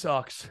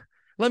Clemsux,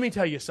 let me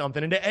tell you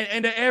something,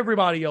 and to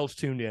everybody else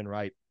tuned in,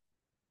 right?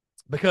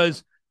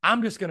 Because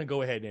I'm just going to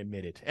go ahead and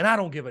admit it, and I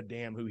don't give a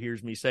damn who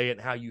hears me say it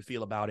and how you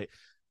feel about it.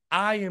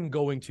 I am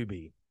going to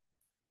be,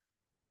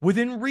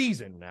 within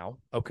reason now,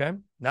 okay?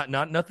 Not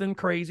nothing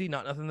crazy,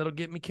 not nothing that'll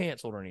get me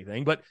canceled or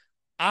anything, but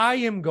I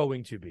am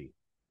going to be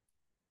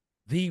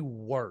the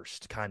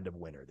worst kind of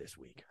winner this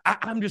week.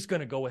 I'm just going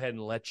to go ahead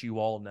and let you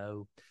all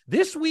know,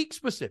 this week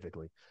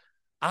specifically,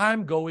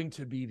 I'm going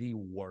to be the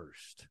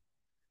worst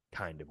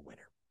kind of winner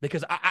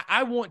because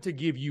I want to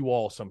give you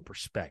all some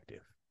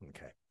perspective,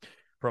 okay,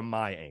 from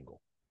my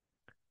angle.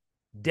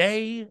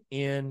 Day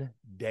in,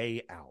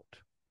 day out,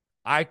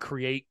 I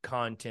create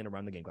content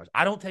around the game class.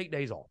 I don't take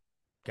days off,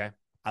 okay?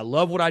 I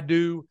love what I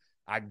do.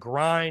 I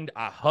grind,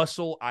 I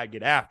hustle, I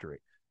get after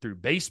it. Through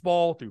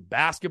baseball, through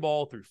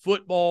basketball, through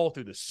football,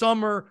 through the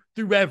summer,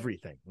 through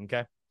everything,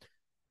 okay?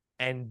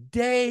 And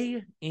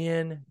day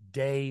in,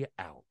 day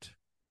out.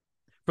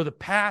 For the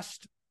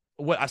past,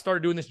 I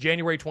started doing this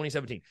January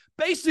 2017,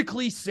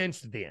 basically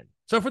since then.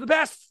 So for the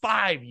past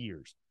 5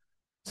 years,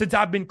 since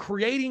I've been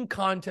creating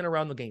content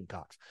around the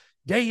Gamecocks,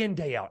 day in,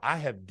 day out, I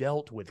have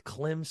dealt with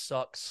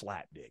Clemsux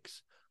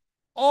slapdicks.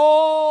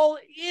 All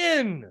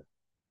in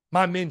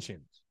my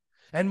mentions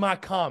and my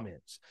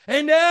comments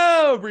and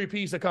every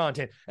piece of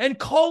content and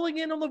calling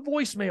in on the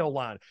voicemail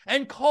line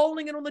and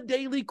calling in on the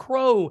Daily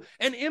Crow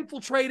and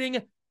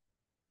infiltrating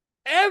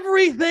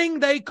everything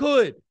they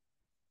could.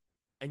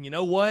 And you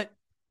know what?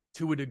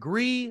 To a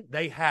degree,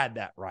 they had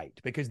that right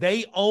because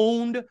they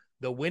owned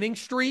the winning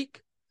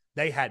streak.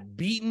 They had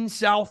beaten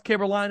South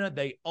Carolina.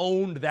 They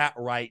owned that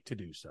right to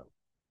do so.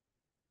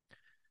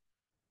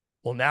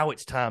 Well, now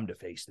it's time to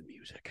face the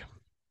music.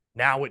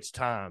 Now it's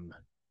time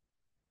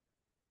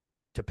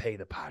to pay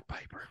the Pied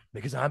Piper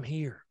because I'm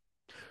here.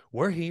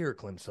 We're here,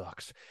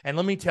 Clemsux. And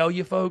let me tell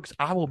you, folks,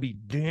 I will be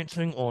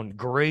dancing on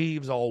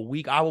graves all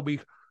week. I will be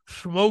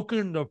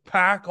smoking the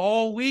pack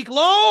all week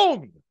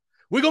long.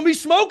 We're going to be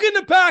smoking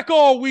the pack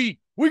all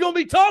week. We're going to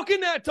be talking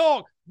that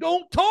talk.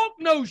 Don't talk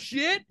no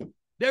shit.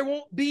 There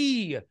won't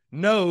be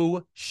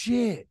no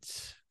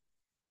shit.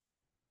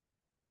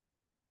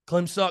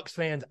 Clemsux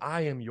fans,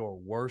 I am your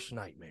worst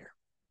nightmare.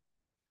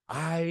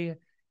 I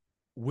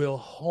will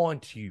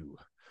haunt you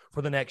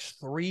for the next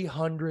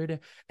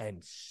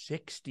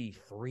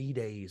 363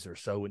 days or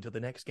so until the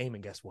next game.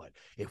 And guess what?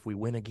 If we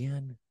win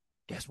again,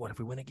 I'm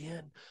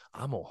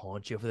going to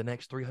haunt you for the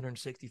next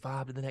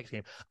 365 to the next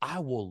game. I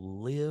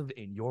will live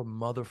in your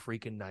mother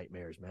freaking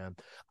nightmares, man.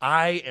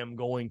 I am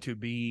going to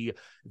be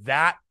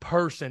that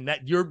person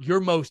that you're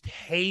most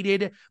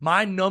hated.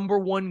 My number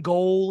one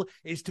goal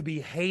is to be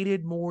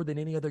hated more than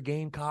any other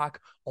Gamecock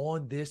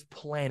on this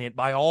planet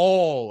by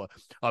all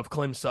of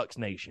Clemsux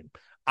Nation.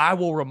 I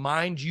will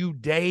remind you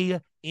day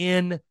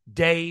in,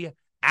 day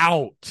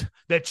out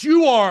that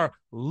you are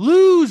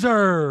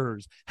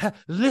losers.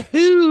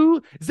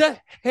 Loser.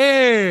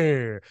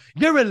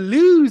 You're a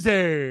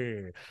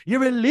loser.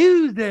 You're a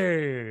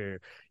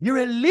loser. You're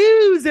a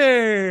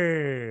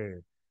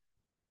loser.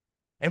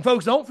 And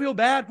folks, don't feel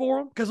bad for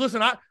them because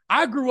listen,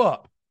 I grew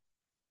up.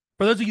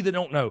 For those of you that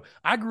don't know,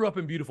 I grew up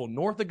in beautiful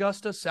North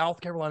Augusta,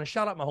 South Carolina.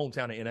 Shout out my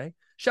hometown of NA.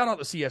 Shout out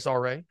to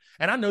CSRA.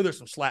 And I know there's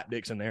some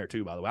slapdicks in there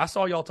too, by the way. I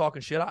saw y'all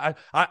talking shit.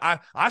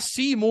 I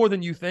see more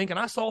than you think. And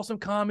I saw some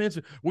comments.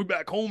 We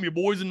back home, your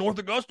boys in North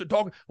Augusta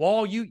talking.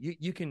 Well, you're a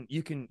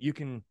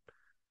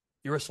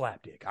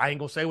slapdick. I ain't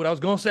going to say what I was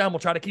going to say. I'm going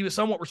to try to keep it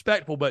somewhat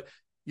respectful, but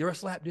you're a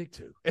slapdick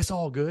too. It's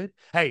all good.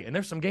 Hey, and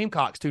there's some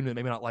Gamecocks too that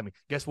maybe not like me.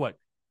 Guess what?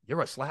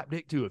 You're a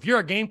slapdick too. If you're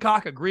a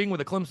Gamecock agreeing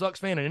with a Clemsux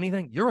fan and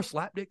anything, you're a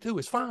slapdick too.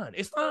 It's fine.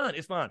 It's fine.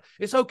 It's fine.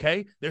 It's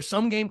okay. There's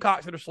some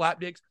Gamecocks that are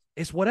slapdicks.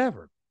 It's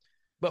whatever.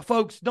 But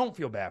folks, don't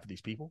feel bad for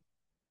these people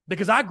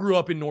because I grew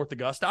up in North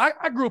Augusta.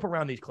 I grew up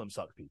around these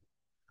Clemsux people.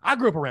 I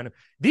grew up around them.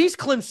 These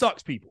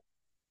Clemsux people.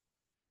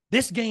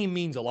 This game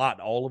means a lot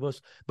to all of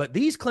us, but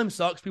these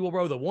Clemsux people,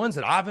 bro, the ones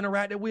that I've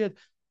interacted with,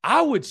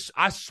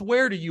 I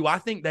swear to you, I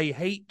think they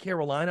hate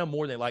Carolina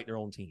more than they like their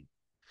own team.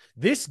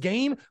 This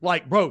game,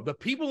 like, bro, the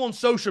people on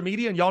social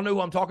media, and y'all know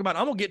who I'm talking about.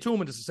 I'm going to get to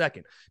them in just a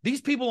second.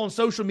 These people on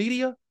social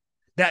media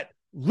that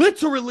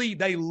literally,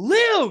 they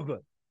live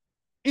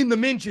in the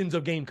mentions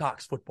of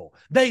Gamecocks football.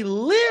 They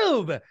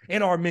live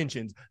in our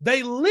mentions.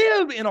 They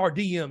live in our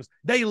DMs.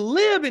 They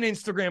live in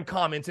Instagram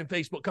comments and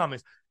Facebook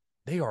comments.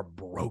 They are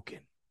broken.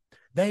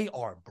 They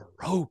are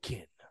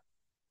broken.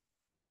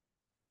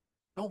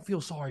 Don't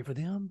feel sorry for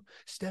them.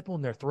 Step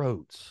on their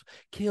throats.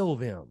 Kill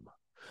them.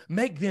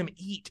 Make them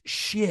eat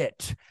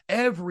shit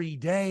every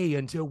day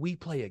until we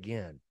play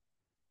again.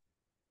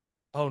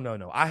 Oh,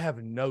 no. I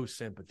have no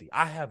sympathy.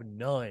 I have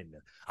none.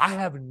 I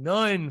have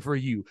none for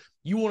you.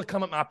 You want to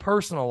come at my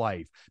personal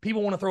life.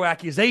 People want to throw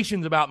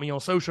accusations about me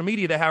on social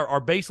media that are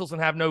baseless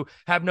and have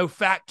no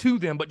fact to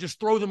them, but just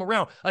throw them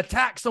around.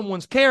 Attack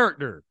someone's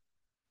character.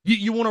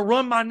 You want to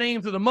run my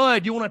name through the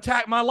mud. You want to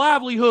attack my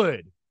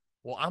livelihood.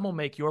 Well, I'm going to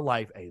make your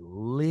life a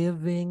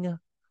living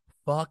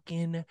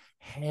fucking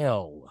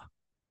hell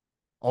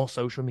on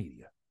social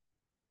media.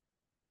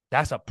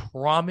 That's a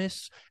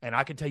promise. And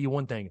I can tell you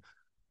one thing.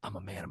 I'm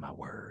a man of my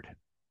word.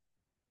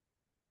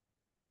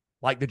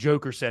 Like the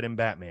Joker said in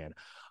Batman,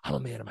 I'm a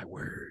man of my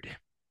word.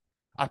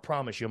 I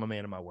promise you I'm a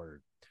man of my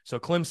word. So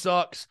Clem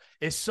sucks.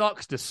 It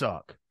sucks to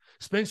suck.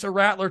 Spencer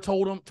Rattler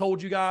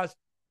told you guys,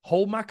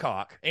 hold my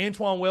cock.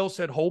 Antoine Wells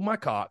said, hold my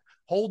cock.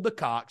 Hold the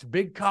cocks.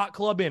 Big cock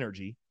club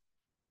energy.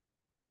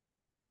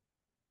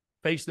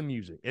 Face the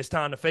music. It's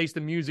time to face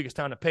the music. It's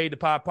time to pay the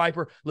Pied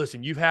Piper.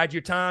 Listen, you've had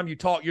your time. You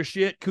talk your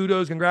shit.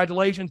 Kudos.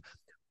 Congratulations.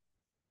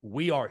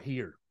 We are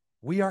here.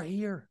 We are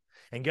here.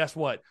 And guess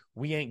what?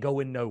 We ain't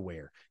going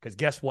nowhere. Because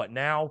guess what?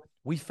 Now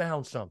we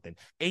found something.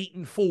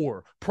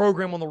 8-4.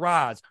 Program on the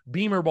rise.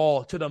 Beamer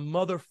ball to the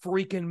mother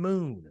freaking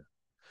moon.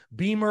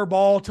 Beamer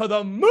ball to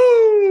the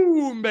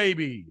moon,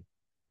 baby.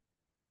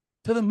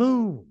 To the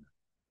moon.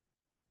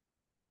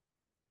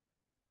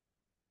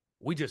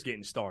 We just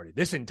getting started.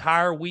 This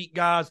entire week,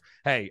 guys,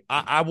 hey,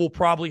 I will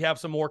probably have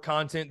some more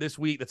content this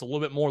week that's a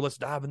little bit more, let's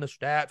dive in the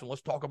stats and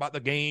let's talk about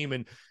the game.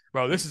 And,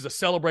 bro, this is a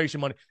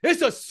celebration Monday.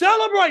 It's a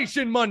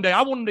celebration Monday.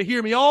 I want them to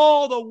hear me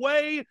all the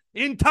way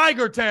in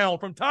Tiger Town,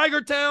 from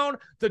Tiger Town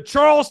to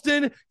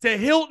Charleston to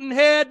Hilton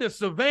Head to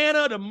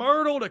Savannah to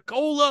Myrtle to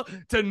Cola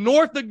to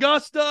North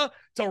Augusta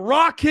to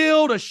Rock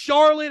Hill to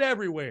Charlotte,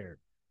 everywhere.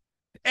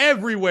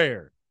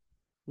 Everywhere.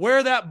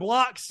 Wear that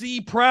Block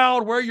C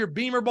proud. Wear your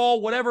Beamer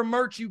ball, whatever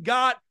merch you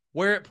got.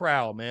 Wear it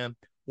proud, man.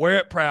 Wear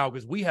it proud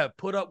because we have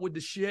put up with the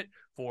shit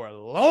for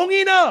long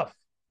enough.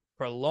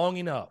 For long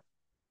enough.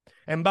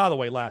 And by the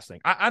way, last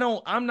thing.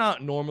 I'm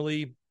not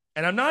normally,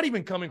 and I'm not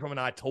even coming from an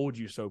I told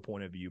you so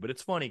point of view, but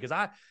it's funny because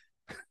I,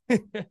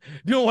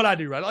 doing what I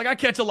do, right? Like I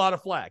catch a lot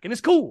of flack and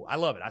it's cool. I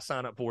love it. I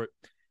sign up for it.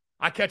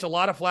 I catch a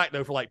lot of flack,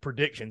 though, for, like,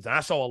 predictions. And I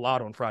saw a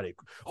lot on Friday.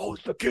 Oh,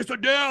 it's the kiss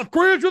of death.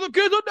 Chris, you're the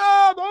kiss of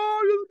death.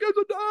 Oh, you're the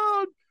kiss of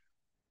death.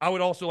 I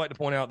would also like to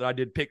point out that I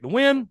did pick the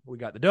win. We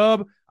got the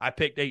dub. I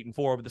picked 8-4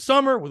 over the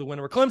summer with a win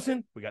over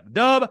Clemson. We got the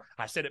dub.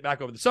 I said it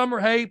back over the summer.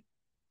 Hey,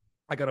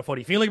 I got a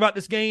funny feeling about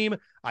this game.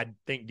 I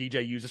think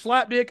DJ used a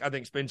slapdick. I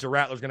think Spencer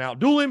Rattler's going to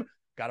outduel him.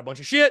 Got a bunch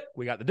of shit.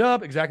 We got the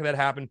dub. Exactly that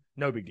happened.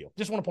 No big deal.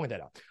 Just want to point that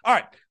out. All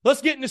right,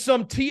 let's get into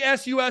some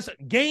TSUS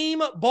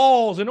game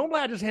balls. And normally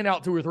I just hand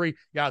out 2 or 3.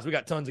 Guys, we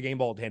got tons of game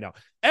balls to hand out.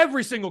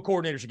 Every single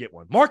coordinator should get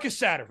one. Marcus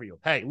Satterfield.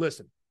 Hey,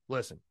 listen.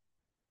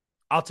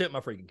 I'll tip my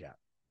freaking cap.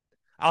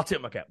 I'll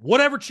tip my cap.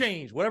 Whatever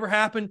changed, whatever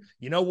happened,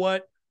 you know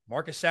what?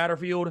 Marcus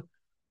Satterfield,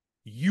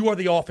 you are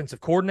the offensive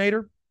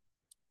coordinator.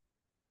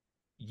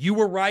 You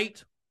were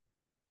right.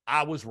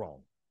 I was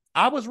wrong.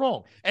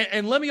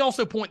 And let me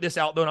also point this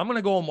out, though, and I'm going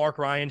to go on Mark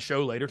Ryan's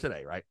show later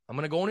today, right? I'm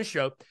going to go on his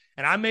show,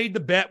 and I made the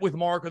bet with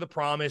Mark or the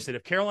promise that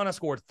if Carolina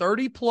scored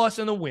 30-plus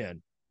in the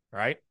win,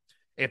 right,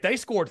 if they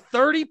scored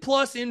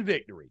 30-plus in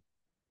victory,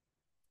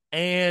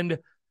 and,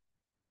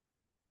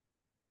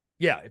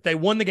 yeah, if they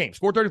won the game,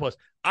 scored 30-plus,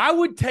 I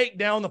would take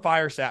down the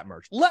Fire Sat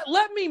merch.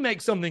 Let me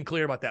make something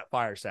clear about that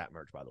Fire Sat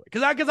merch, by the way,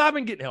 because I've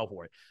been getting hell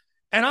for it,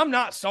 and I'm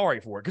not sorry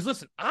for it, because,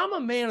 listen, I'm a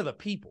man of the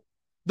people.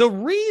 The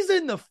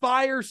reason the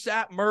Fire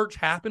Sat merch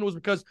happened was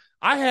because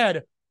I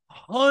had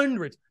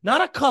hundreds, not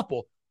a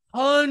couple,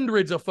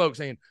 hundreds of folks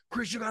saying,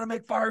 Chris, you got to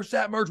make Fire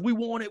Sat merch. We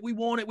want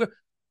it.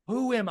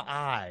 Who am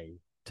I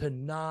to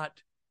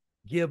not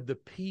give the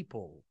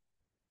people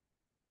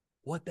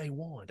what they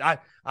want? I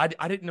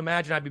didn't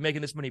imagine I'd be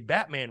making this many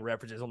Batman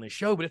references on this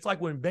show, but it's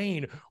like when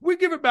Bane, we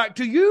give it back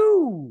to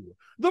you,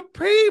 the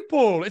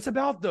people. It's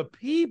about the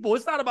people.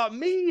 It's not about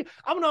me.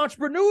 I'm an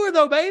entrepreneur,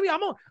 though, baby.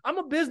 I'm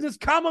a business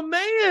common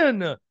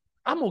man.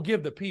 I'm going to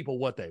give the people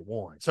what they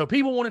want. So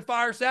people wanted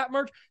Fire Sat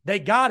merch. They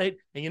got it.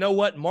 And you know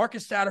what?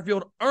 Marcus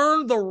Satterfield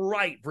earned the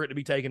right for it to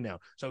be taken down.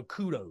 So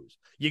kudos.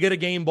 You get a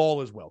game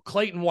ball as well.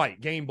 Clayton White,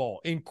 game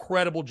ball.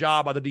 Incredible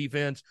job by the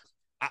defense.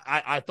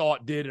 I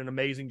thought did an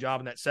amazing job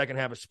in that second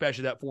half,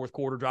 especially that fourth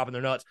quarter, dropping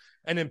their nuts.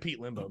 And then Pete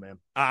Limbo, man.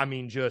 I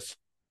mean, just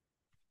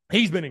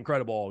he's been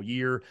incredible all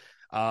year.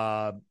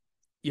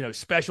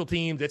 Special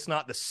teams, it's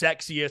not the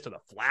sexiest or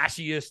the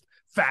flashiest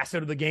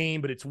facet of the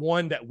game, but it's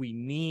one that we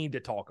need to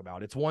talk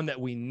about. It's one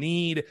that we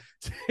need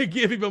to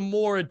give even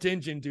more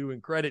attention to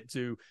and credit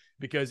to,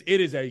 because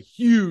it is a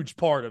huge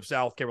part of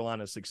South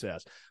Carolina's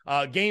success.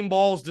 Game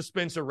balls to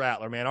Spencer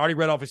Rattler, man. I already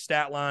read off his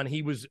stat line.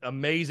 He was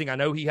amazing. I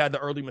know he had the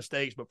early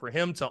mistakes, but for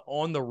him to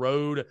on the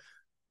road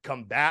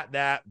combat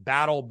that,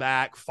 battle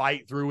back,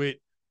 fight through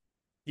it,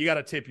 you got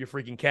to tip your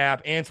freaking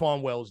cap.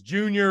 Antoine Wells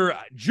Jr.,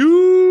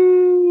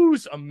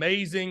 Juice,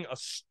 amazing, a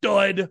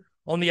stud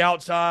on the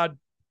outside.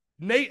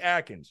 Nate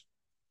Atkins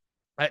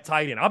at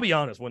tight end. I'll be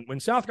honest, when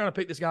South Carolina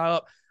picked this guy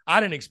up, I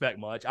didn't expect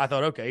much. I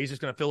thought, okay, he's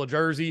just going to fill a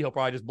jersey. He'll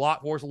probably just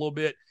block for us a little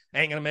bit.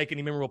 Ain't going to make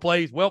any memorable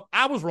plays. Well,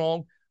 I was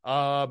wrong.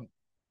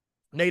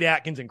 Nate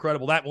Atkins,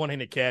 incredible. That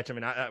one-handed catch, I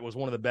mean, that was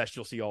one of the best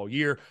you'll see all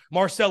year.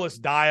 Marcellus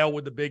Dial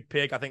with the big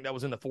pick. I think that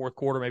was in the fourth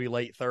quarter, maybe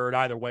late third.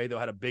 Either way, they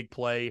had a big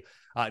play.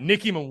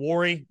 Nicky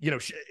Mawari,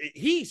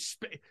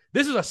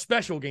 this is a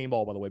special game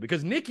ball, by the way,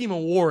 because Nicky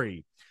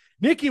Mawari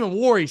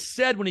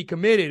said when he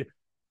committed,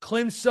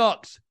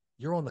 Clemsux,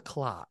 you're on the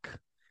clock.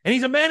 And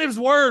he's a man of his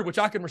word, which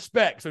I can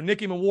respect. So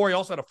Nicky Mawari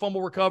also had a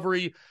fumble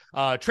recovery.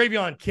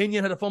 Travion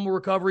Kenyon had a fumble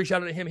recovery.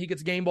 Shout out to him. He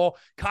gets a game ball.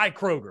 Kai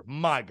Kroger,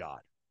 my God.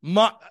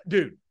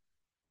 Dude,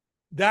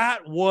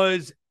 that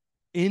was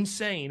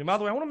insane. And by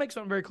the way, I want to make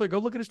something very clear. Go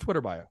look at his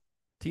Twitter bio.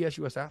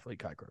 TSUS athlete,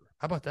 Kai Kroger.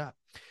 How about that?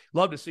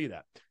 Love to see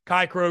that.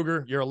 Kai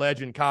Kroger, you're a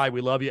legend. Kai,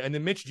 we love you. And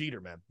then Mitch Jeter,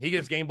 man. He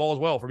gets game ball as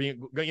well for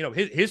being,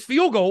 his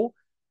field goal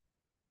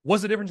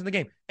was the difference in the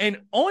game.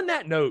 And on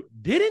that note,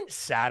 didn't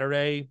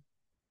Saturday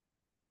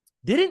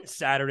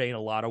in a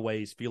lot of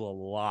ways feel a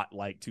lot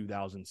like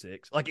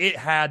 2006? Like it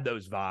had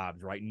those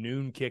vibes, right?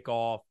 Noon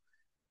kickoff.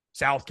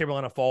 South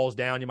Carolina falls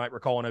down. You might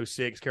recall in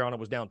 06, Carolina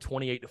was down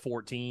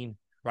 28-14,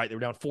 right? They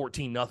were down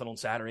 14-0 on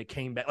Saturday,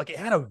 came back. Like it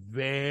had a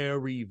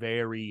very,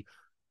 very,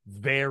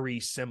 very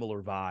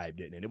similar vibe,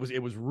 didn't it?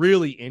 It was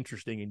really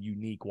interesting and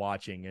unique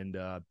watching. And,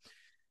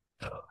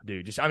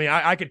 dude,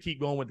 I could keep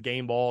going with the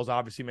game balls,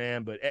 obviously,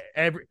 man, but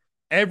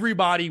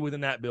everybody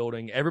within that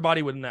building,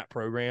 everybody within that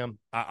program,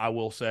 I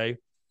will say,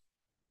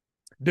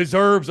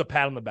 deserves a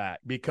pat on the back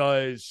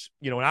because,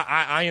 and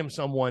I am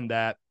someone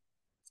that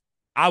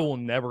I will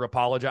never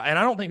apologize. And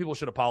I don't think people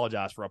should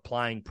apologize for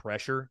applying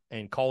pressure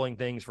and calling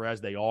things for as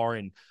they are.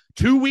 And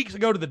 2 weeks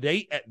ago to the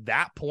date, at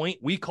that point,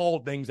 we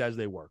called things as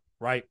they were,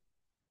 right?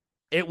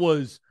 It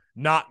was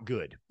not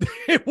good.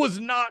 It was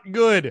not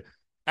good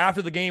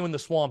after the game in the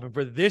Swamp. And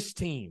for this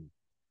team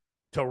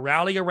to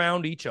rally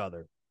around each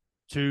other,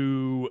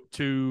 to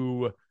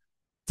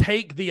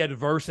take the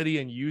adversity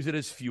and use it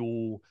as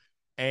fuel,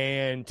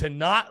 and to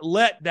not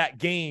let that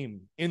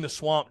game in the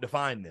Swamp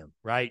define them,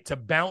 right? To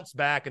bounce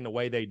back in the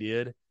way they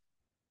did.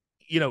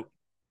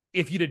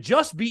 If you'd have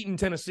just beaten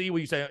Tennessee,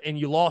 and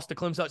you lost to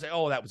Clemsux, say,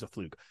 oh, that was a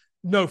fluke.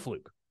 No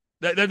fluke.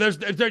 There's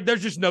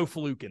just no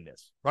fluke in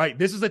this, right?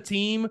 This is a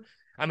team.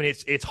 I mean,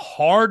 it's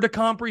hard to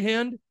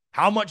comprehend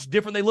how much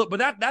different they look,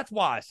 but that's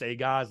why I say,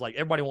 guys, like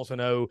everybody wants to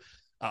know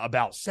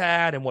about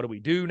SAD and what do we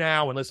do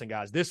now. And listen,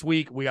 guys, this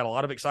week we got a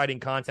lot of exciting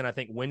content. I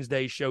think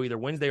Wednesday's show, either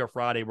Wednesday or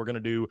Friday, we're going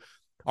to do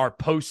our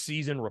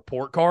postseason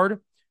report card.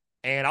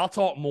 And I'll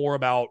talk more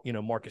about,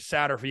 Marcus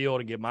Satterfield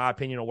and give my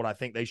opinion on what I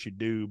think they should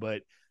do.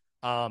 But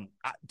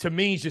to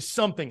me, it's just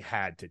something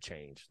had to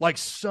change. Like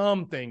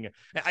something,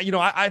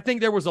 I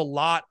think there was a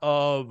lot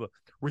of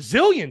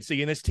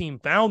resiliency and this team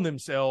found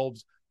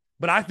themselves,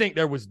 but I think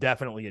there was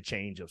definitely a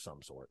change of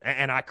some sort.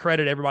 And I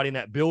credit everybody in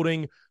that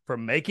building for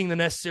making the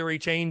necessary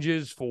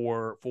changes,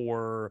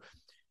 for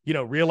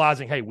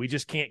realizing, hey, we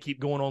just can't keep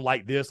going on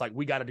like this. Like,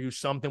 we got to do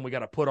something. We got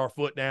to put our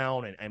foot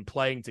down and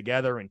playing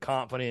together and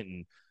confident.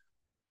 And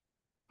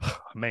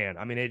man,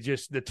 I mean,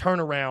 the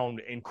turnaround,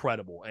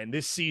 incredible. And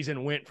this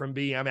season went from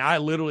being, I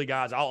literally,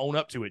 guys, I'll own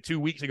up to it. 2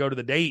 weeks ago to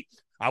the date,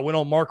 I went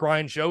on Mark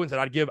Ryan's show and said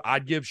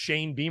I'd give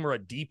Shane Beamer a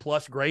D+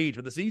 grade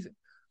for the season.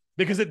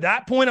 Because at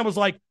that point, I was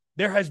like,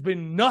 there has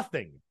been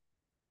nothing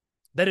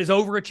that is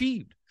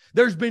overachieved.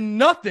 There's been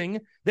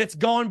nothing that's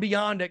gone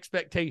beyond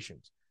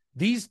expectations.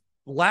 These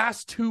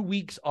last 2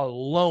 weeks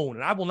alone,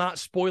 and I will not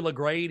spoil a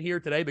grade here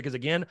today because,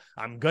 again,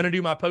 I'm going to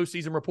do my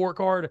postseason report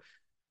card.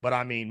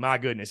 But, my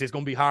goodness, it's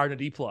going to be higher than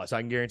a D+. I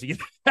can guarantee you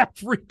that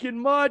freaking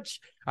much.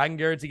 I can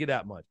guarantee you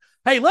that much.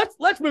 Hey,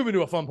 let's move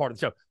into a fun part of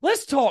the show.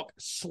 Let's talk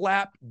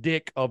slap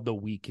dick of the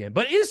weekend.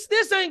 But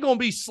this ain't going to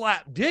be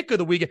slap dick of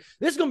the weekend.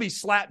 This is going to be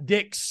slap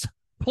dicks,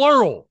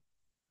 plural,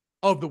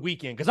 of the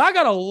weekend. Because I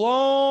got a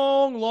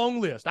long, long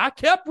list. I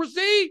kept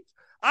receipts.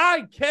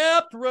 I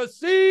kept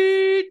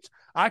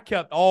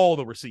all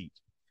the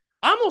receipts.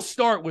 I'm going to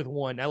start with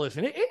one. Now,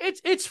 listen,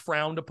 it's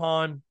frowned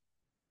upon,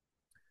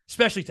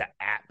 especially to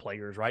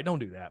players, right? Don't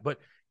do that. But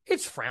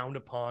it's frowned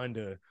upon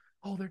to,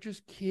 they're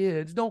just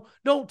kids.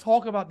 Don't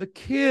talk about the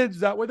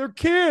kids that way. They're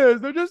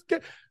kids. They're just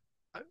kids.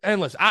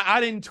 And listen,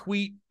 I didn't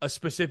tweet a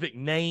specific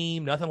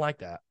name, nothing like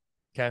that,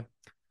 okay?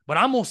 But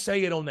I'm going to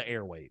say it on the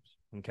airwaves,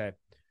 okay?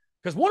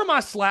 Because one of my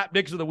slap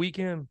dicks of the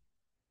weekend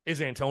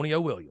is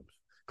Antonio Williams,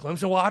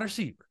 Clemson wide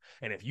receiver.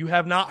 And if you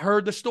have not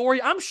heard the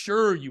story, I'm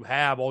sure you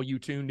have, all you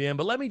tuned in.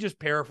 But let me just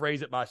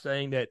paraphrase it by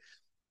saying that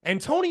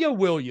Antonio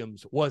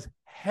Williams was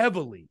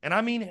heavily, and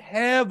I mean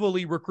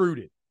heavily,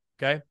 recruited,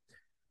 okay,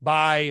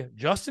 by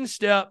Justin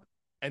Stepp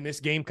and this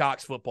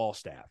Gamecocks football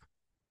staff.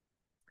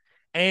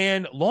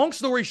 And long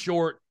story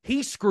short,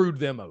 he screwed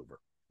them over.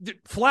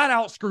 Flat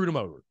out screwed them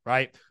over,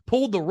 right?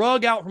 Pulled the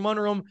rug out from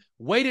under him,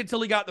 waited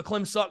till he got the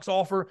Clemsux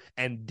offer,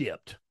 and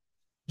dipped.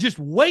 Just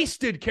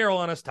wasted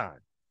Carolina's time.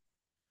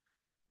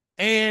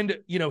 And,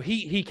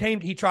 he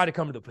tried to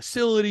come to the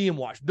facility and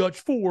watch Dutch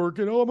Fork,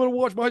 I'm going to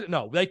watch my...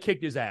 No, they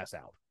kicked his ass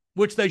out,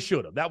 which they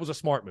should have. That was a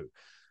smart move.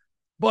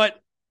 But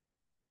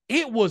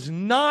it was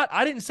not...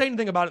 I didn't say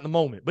anything about it in the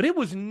moment, but it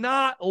was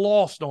not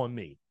lost on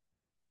me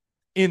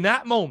in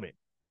that moment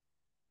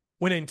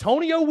when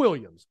Antonio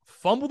Williams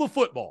fumbled the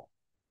football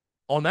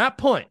on that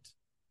punt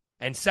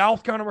and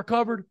South kind of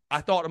recovered.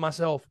 I thought to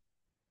myself,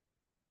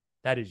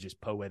 that is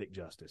just poetic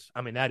justice.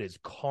 that is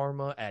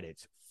karma at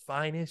its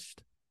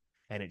finest.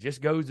 And it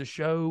just goes to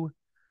show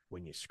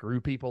when you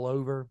screw people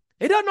over,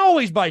 it doesn't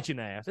always bite you in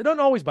the ass.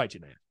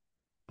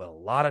 But a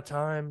lot of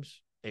times,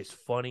 it's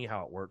funny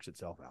how it works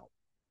itself out.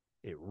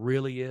 It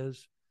really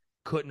is.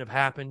 Couldn't have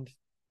happened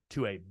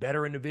to a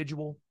better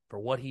individual for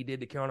what he did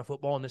to Carolina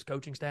football and this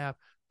coaching staff.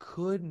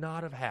 Could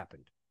not have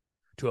happened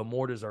to a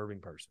more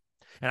deserving person.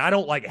 And I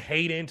don't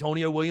hate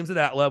Antonio Williams at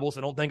that level,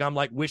 so don't think I'm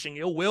wishing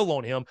ill will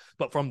on him.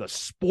 But from the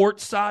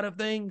sports side of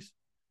things,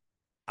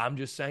 I'm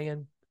just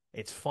saying,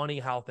 it's funny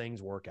how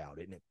things work out,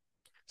 isn't it?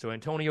 So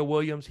Antonio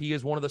Williams, he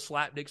is one of the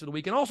slap dicks of the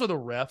weekend. Also the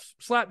refs,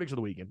 slap dicks of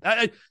the weekend.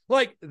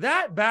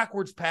 That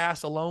backwards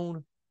pass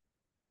alone,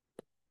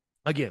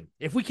 again,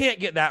 if we can't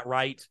get that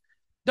right,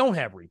 don't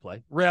have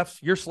replay. Refs,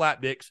 you're slap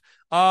dicks.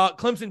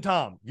 Clemson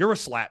Tom, you're a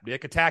slap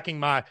dick attacking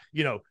my,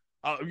 well,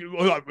 I'm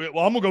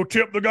going to go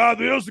tip the guy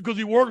this because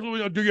he works.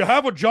 Do you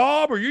have a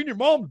job? Are you in your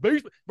mom's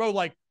basement? Bro,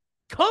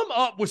 come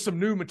up with some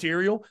new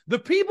material. The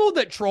people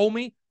that troll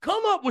me,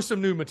 come up with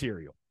some new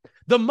material.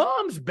 The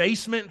mom's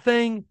basement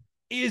thing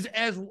is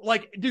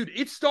dude,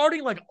 it's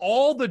starting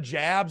all the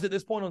jabs at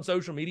this point on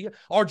social media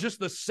are just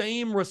the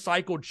same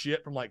recycled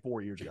shit from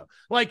 4 years ago.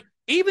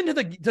 Even to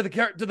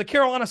the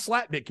Carolina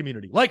slapdick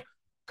community,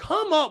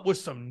 come up with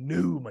some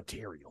new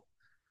material.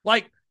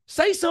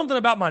 Say something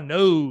about my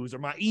nose or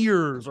my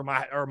ears or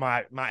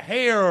my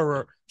hair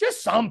or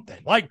just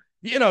something.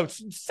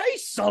 Say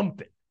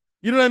something.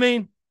 You know what I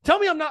mean? Tell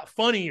me I'm not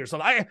funny or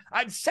something.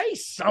 I'd say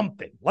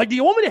something. Do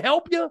you want me to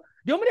help you? Do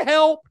you want me to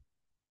help?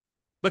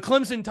 But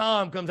Clemson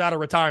Tom comes out of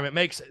retirement,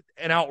 makes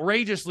an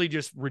outrageously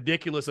just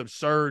ridiculous,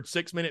 absurd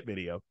 6-minute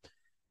video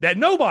that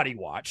nobody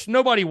watched.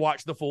 Nobody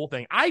watched the full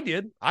thing. I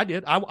did. I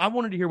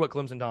wanted to hear what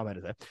Clemson Tom had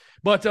to say.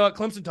 But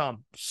Clemson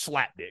Tom,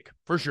 slap dick,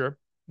 for sure.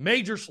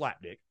 Major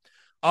slap dick.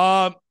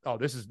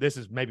 This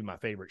is maybe my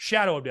favorite.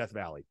 Shadow of Death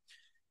Valley.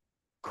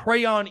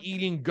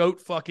 Crayon-eating,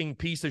 goat-fucking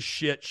piece of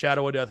shit,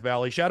 Shadow of Death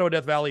Valley. Shadow of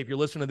Death Valley, if you're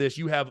listening to this,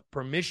 you have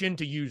permission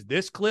to use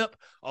this clip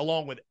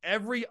along with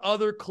every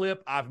other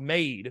clip I've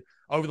made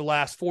over the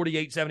last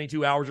 48,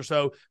 72 hours or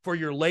so for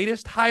your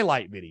latest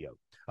highlight video.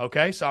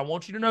 Okay, so I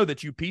want you to know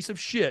that you piece of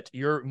shit,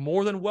 you're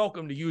more than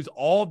welcome to use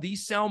all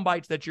these sound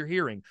bites that you're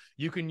hearing.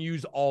 You can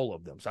use all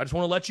of them. So I just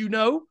want to let you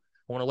know.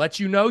 I want to let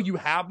you know you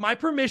have my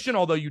permission,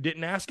 although you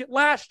didn't ask it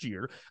last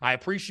year. I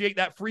appreciate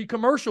that free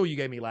commercial you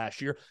gave me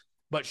last year.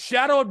 But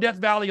Shadow of Death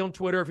Valley on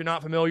Twitter, if you're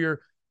not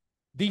familiar,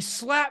 the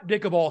slap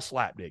dick of all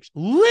slap dicks,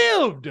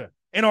 lived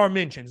in our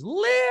mentions,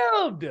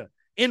 lived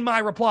in my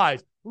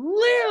replies,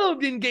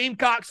 lived in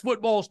Gamecocks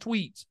football's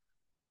tweets.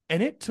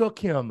 And it took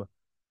him,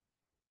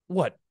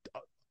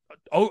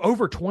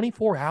 over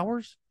 24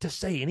 hours to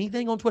say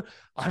anything on Twitter.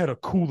 I had a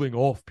cooling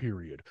off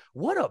period.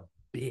 What a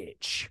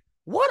bitch.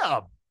 What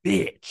a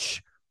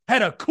bitch.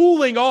 Had a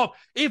cooling off.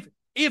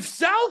 If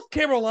South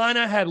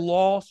Carolina had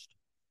lost,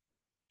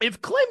 if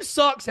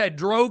Clemsux had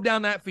drove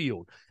down that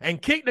field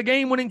and kicked the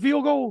game-winning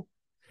field goal,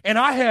 and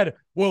I had,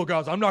 well,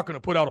 guys, I'm not going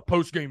to put out a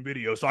post-game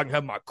video so I can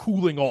have my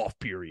cooling off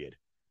period.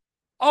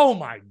 Oh,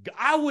 my God.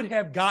 I would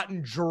have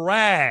gotten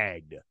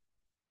dragged.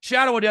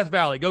 Shadow of Death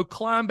Valley, go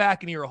climb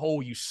back into your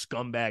hole, you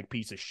scumbag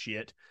piece of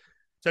shit.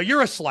 So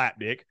you're a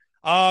slapdick.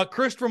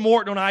 Christopher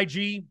Morton on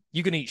IG,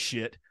 you can eat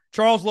shit.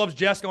 Charles Loves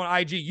Jessica on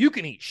IG, you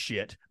can eat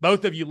shit.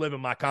 Both of you live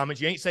in my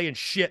comments. You ain't saying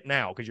shit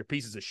now because you're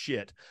pieces of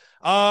shit.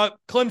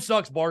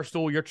 Clemsux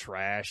Barstool, you're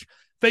trash.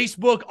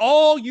 Facebook,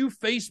 all you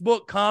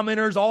Facebook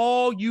commenters,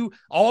 all you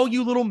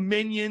little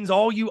minions,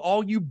 all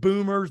you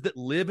boomers that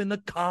live in the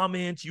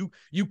comments, you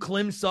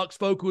Clemsux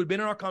folk who have been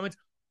in our comments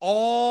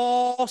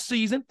all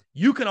season,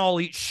 you can all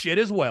eat shit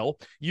as well.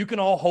 You can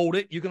all hold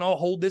it. You can all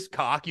hold this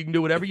cock. You can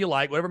do whatever you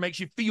like, whatever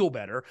makes you feel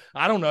better.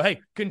 I don't know.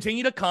 Hey,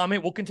 continue to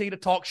comment. We'll continue to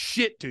talk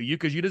shit to you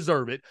because you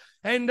deserve it.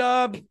 And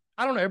I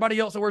don't know. Everybody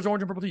else that wears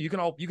orange and purple too, you can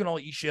all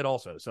eat shit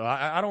also. So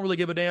I don't really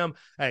give a damn.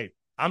 Hey,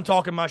 I'm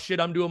talking my shit.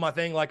 I'm doing my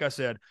thing. Like I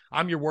said,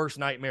 I'm your worst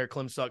nightmare,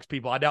 Clemsux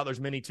people. I doubt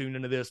there's many tuned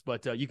into this,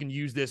 but you can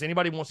use this.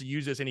 Anybody wants to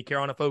use this, any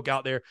Carolina folk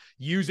out there,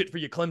 use it for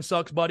your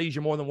Clemsux buddies.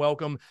 You're more than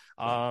welcome.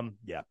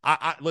 Yeah.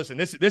 I listen,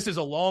 this is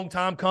a long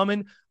time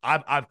coming.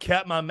 I've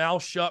kept my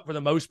mouth shut for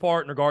the most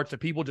part in regards to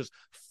people just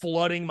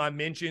flooding my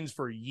mentions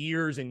for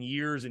years and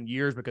years and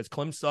years because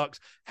Clemsux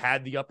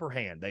had the upper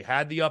hand. They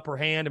had the upper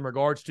hand in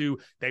regards to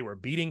they were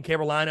beating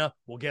Carolina.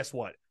 Well, guess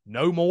what?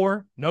 No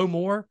more.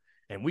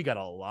 And we got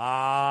a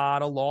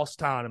lot of lost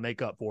time to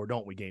make up for,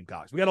 don't we,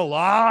 Gamecocks? We got a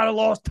lot of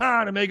lost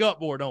time to make up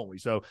for, don't we?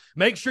 So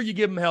make sure you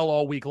give them hell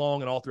all week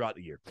long and all throughout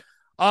the year.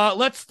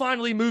 Let's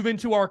finally move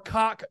into our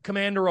Cock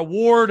Commander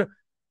Award.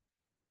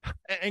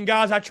 And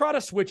guys, I try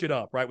to switch it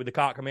up, right, with the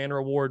Cock Commander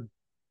Award.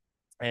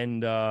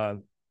 And,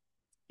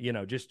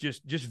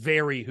 just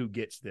vary who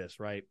gets this,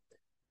 right?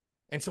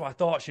 And so I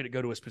thought, should it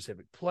go to a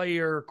specific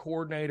player,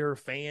 coordinator,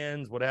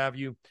 fans, what have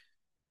you?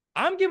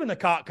 I'm giving the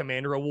Cock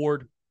Commander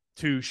Award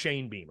to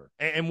Shane Beamer.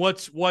 And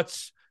what's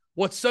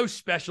so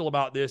special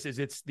about this is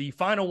it's the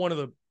final one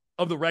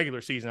of the regular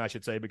season, I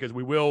should say, because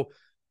we will,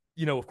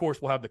 of course,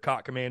 we'll have the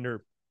Cock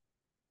Commander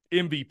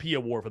MVP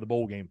award for the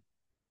bowl game.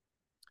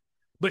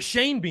 But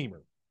Shane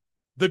Beamer,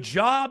 the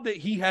job that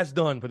he has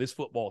done for this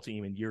football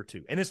team in year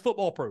 2 and his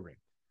football program,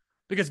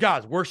 because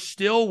guys, we're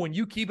still, when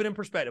you keep it in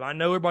perspective, I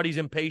know everybody's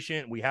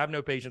impatient. We have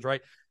no patience,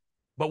 right?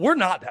 But we're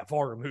not that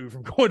far removed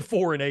from going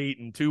 4-8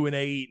 and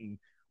 2-8, and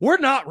we're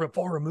not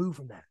far removed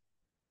from that.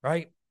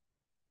 Right?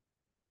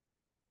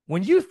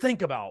 When you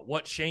think about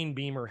what Shane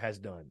Beamer has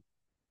done,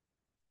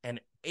 an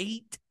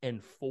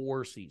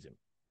 8-4 season.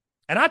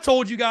 And I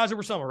told you guys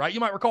over summer, right? You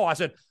might recall, I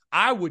said,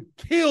 I would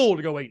kill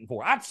to go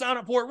 8-4. I'd sign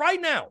up for it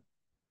right now.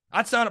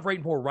 I'd sign up for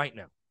 8-4 right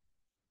now.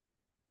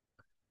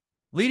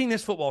 Leading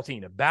this football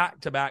team to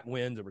back-to-back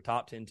wins over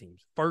top 10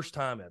 teams. First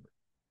time ever.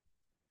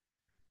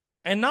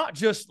 And not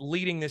just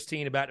leading this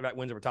team to back-to-back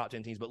wins over top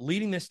 10 teams, but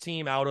leading this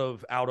team out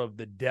of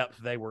the depth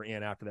they were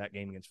in after that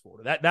game against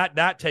Florida.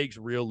 That takes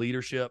real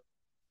leadership.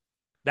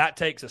 That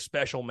takes a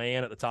special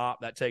man at the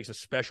top. That takes a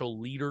special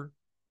leader,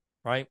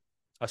 right?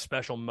 A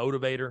special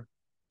motivator,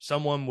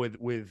 someone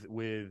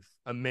with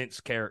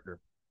immense character.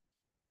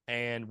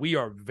 And we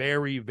are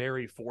very,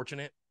 very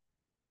fortunate.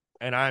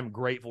 And I'm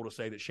grateful to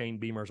say that Shane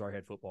Beamer is our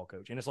head football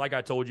coach. And it's like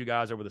I told you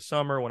guys over the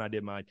summer when I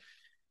did my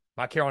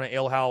Carolina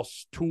Ale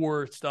House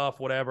tour stuff,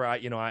 whatever.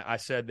 I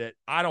said that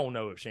I don't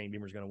know if Shane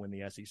Beamer is going to win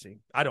the SEC.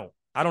 I don't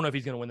know if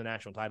he's going to win the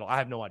national title. I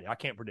have no idea. I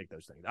can't predict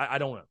those things. I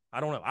don't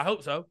know. I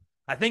hope so.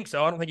 I think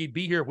so. I don't think he'd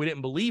be here if we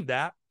didn't believe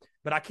that,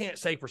 but I can't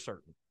say for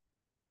certain.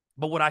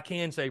 But what I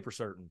can say for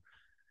certain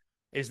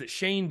is that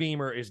Shane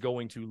Beamer is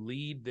going to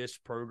lead this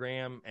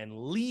program and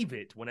leave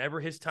it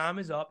whenever his time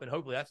is up. And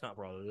hopefully that's not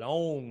for a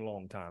long,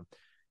 long time,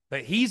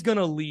 but he's going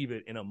to leave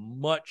it in a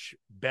much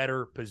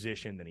better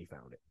position than he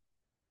found it.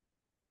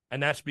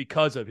 And that's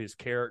because of his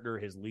character,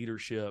 his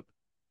leadership,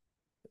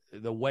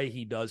 the way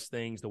he does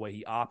things, the way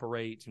he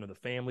operates, the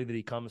family that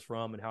he comes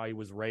from and how he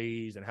was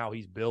raised and how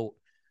he's built.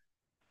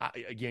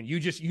 Again, you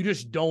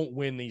just don't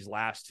win these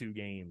last 2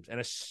 games, and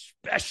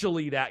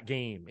especially that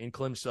game in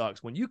Clemsux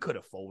when you could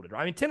have folded.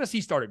 I mean,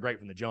 Tennessee started great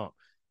from the jump.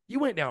 You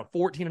went down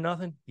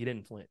 14-0. You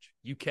didn't flinch.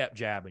 You kept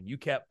jabbing. You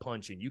kept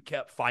punching. You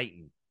kept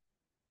fighting.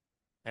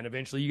 And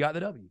eventually you got the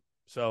W.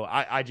 So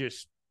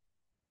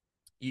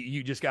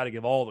you just got to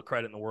give all the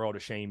credit in the world to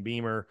Shane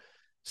Beamer.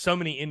 So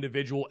many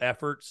individual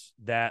efforts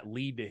that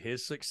lead to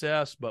his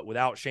success, but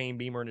without Shane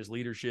Beamer and his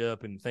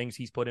leadership and things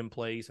he's put in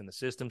place and the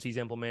systems he's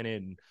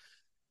implemented,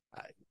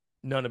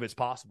 none of it's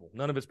possible.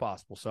 None of it's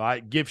possible. So I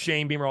give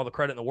Shane Beamer all the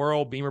credit in the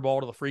world. Beamer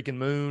ball to the freaking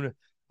moon.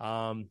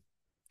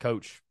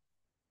 Coach,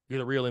 you're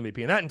the real MVP.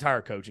 And that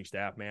entire coaching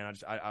staff, man,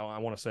 I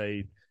want to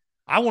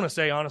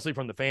say, honestly,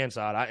 from the fan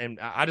side,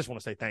 I just want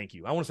to say thank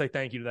you. I want to say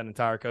thank you to that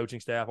entire coaching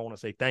staff. I want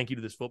to say thank you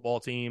to this football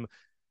team.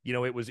 you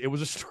know, it was it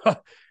was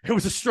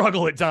a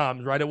struggle at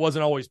times, right? It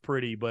wasn't always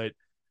pretty, but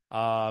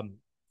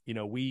you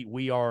know, we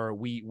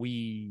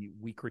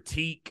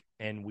critique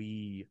and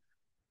we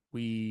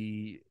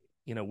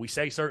you know, we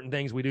say certain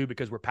things we do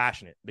because we're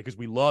passionate, because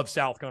we love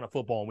South Carolina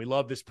football and we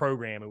love this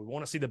program and we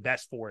want to see the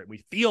best for it.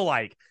 We feel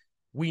like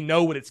we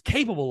know what it's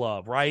capable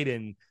of, right?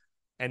 And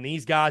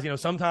these guys, you know,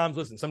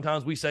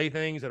 sometimes we say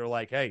things that are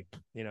like, hey,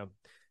 you know,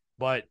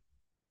 but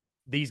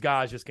these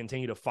guys just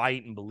continue to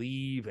fight and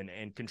believe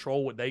and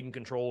control what they can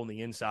control on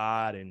the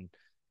inside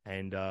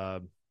and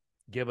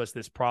give us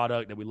this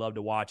product that we love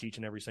to watch each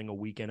and every single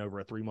weekend over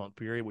a 3-month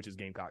period, which is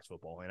Gamecocks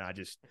football. And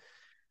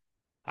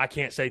I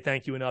can't say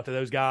thank you enough to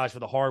those guys for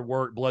the hard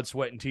work, blood,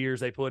 sweat, and tears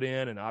they put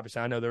in. And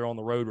obviously I know they're on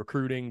the road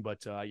recruiting,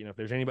 but you know, if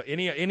there's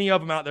any of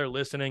them out there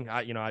listening,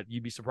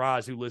 you'd be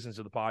surprised who listens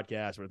to the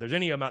podcast, but if there's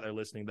any of them out there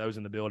listening, those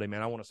in the building,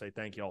 man, I want to say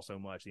thank you all so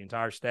much. The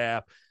entire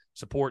staff,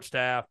 support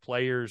staff,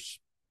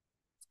 players,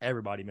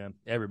 everybody, man,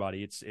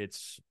 everybody.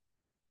 It's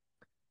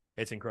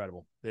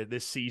incredible.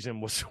 This season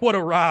was what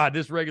a ride.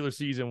 This regular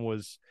season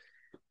was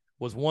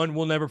one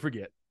we'll never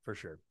forget for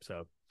sure.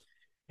 So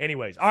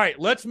anyways, all right,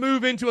 let's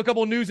move into a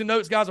couple of news and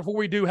notes, guys, before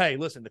we do. Hey,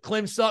 listen, the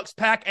Clemsux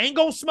pack ain't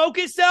going to smoke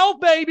itself,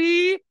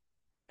 baby.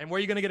 And where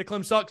are you going to get a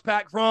Clemsux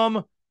pack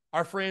from?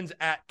 Our friends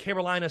at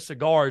Carolina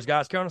Cigars.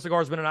 Guys, Carolina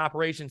Cigars has been in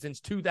operation since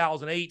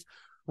 2008,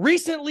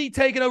 recently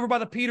taken over by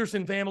the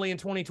Peterson family in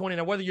 2020.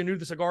 Now, whether you're new to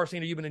the cigar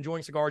scene or you've been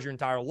enjoying cigars your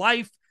entire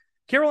life,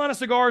 Carolina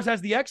Cigars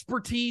has the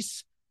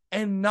expertise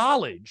and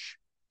knowledge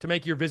to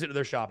make your visit to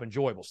their shop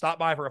enjoyable. Stop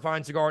by for a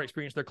fine cigar and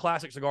experience their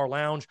classic cigar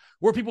lounge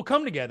where people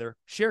come together,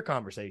 share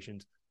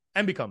conversations,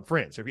 and become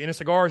friends. So if you're into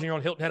cigars and you're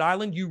on Hilton Head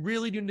Island, you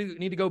really do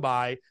need to go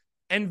by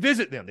and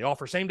visit them. They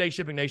offer same-day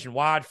shipping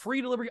nationwide,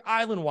 free delivery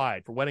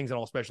island-wide for weddings and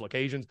all special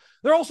occasions.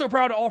 They're also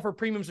proud to offer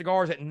premium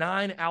cigars at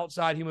 9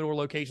 outside humidor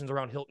locations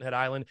around Hilton Head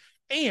Island,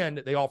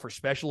 and they offer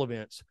special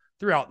events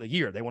throughout the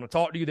year. They want to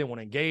talk to you. They want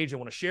to engage. They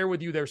want to share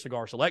with you their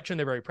cigar selection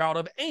they're very proud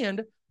of,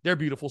 and their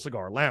beautiful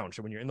cigar lounge.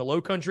 So when you're in the Low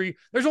Country,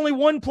 there's only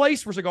one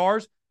place for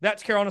cigars.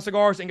 That's Carolina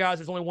Cigars. And guys,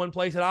 there's only one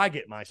place that I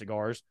get my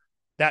cigars.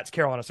 That's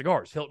Carolina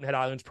Cigars, Hilton Head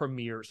Island's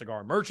premier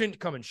cigar merchant.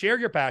 Come and share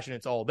your passion.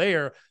 It's all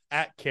there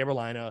at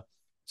Carolina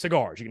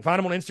Cigars. You can find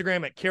them on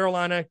Instagram at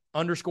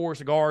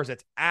Carolina_cigars.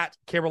 That's at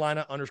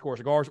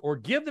Carolina_cigars. Or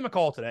give them a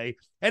call today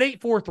at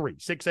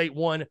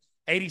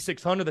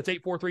 843-681-8600. That's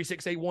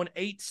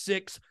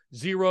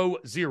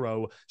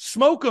 843-681-8600.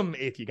 Smoke them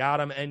if you got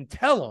them, and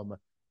tell them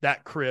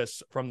that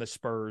Chris from the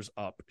Spurs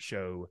Up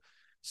Show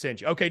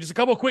sent you. Okay, just a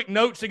couple of quick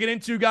notes to get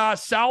into,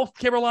 guys. South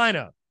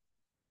Carolina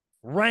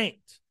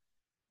ranked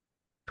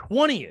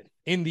 20th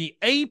in the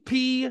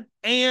AP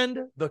and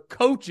the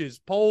coaches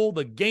poll.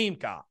 The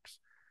Gamecocks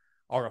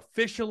are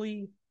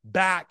officially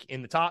back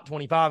in the top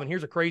 25. And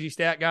here's a crazy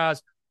stat,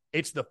 guys.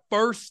 It's the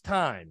first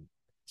time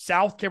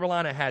South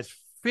Carolina has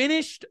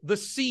finished the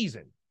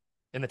season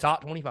in the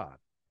top 25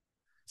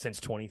 since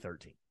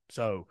 2013.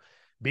 So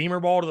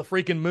Beamer ball to the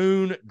freaking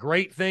moon.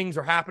 Great things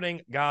are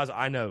happening. Guys,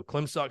 I know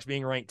Clemsux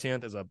being ranked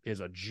 10th is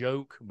a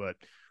joke, but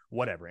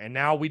whatever. And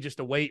now we just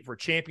await for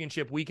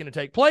championship weekend to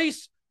take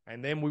place.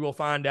 And then we will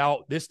find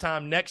out this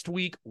time next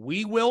week.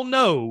 We will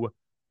know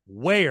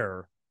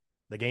where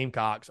the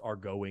Gamecocks are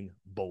going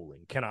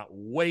bowling. Cannot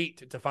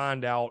wait to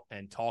find out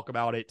and talk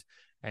about it.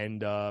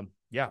 And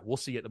yeah, we'll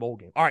see you at the bowl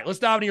game. All right, let's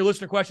dive into your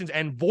listener questions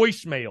and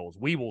voicemails.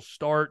 We will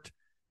start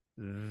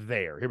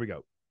there. Here we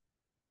go.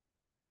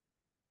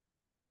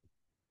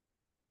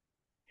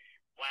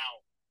 Wow.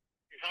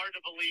 It's hard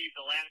to believe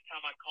the last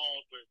time I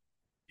called was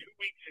 2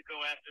 weeks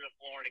ago after the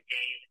Florida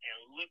game,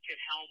 and look at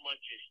how much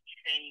has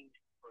changed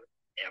for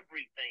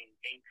everything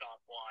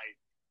Gamecock-wise.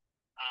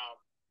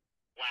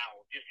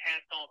 Wow. Just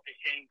hats off to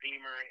Shane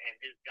Beamer and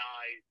his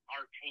guys.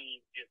 Our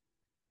team, just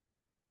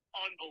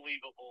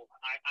unbelievable.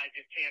 I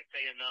just can't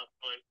say enough,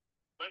 but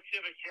let's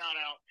give a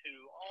shout-out to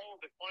all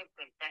the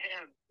Clemson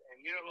fans,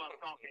 and you know who I'm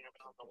talking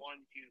about, the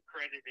ones you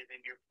credited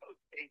in your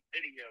post-game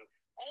video.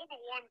 All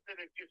the ones that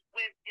have just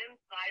went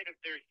inside of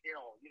their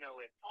shell, you know,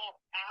 and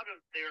talked out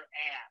of their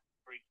ass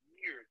for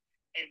years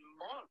and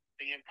months,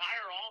 the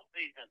entire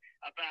offseason,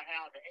 about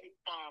how the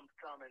A-bomb's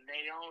coming,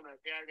 they own us,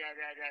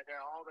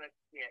 all that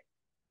shit.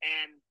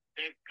 And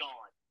they're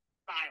gone.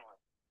 Silent.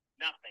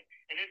 Nothing.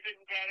 And this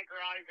isn't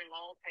categorizing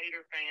all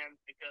Tater fans,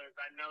 because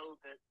I know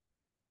that,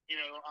 you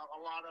know, a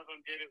lot of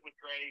them did it with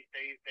grace.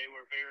 They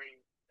were very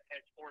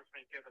at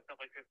sportsmanship and stuff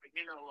like this, but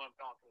you know who I'm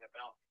talking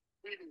about.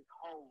 It is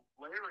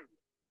hilarious.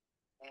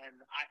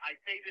 And I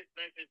say this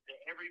message to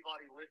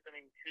everybody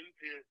listening to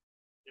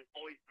this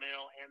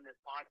voicemail and this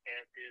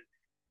podcast is,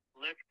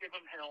 let's give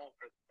them hell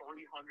for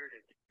 365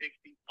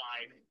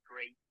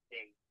 great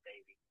days,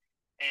 baby.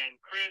 And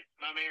Chris,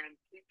 my man,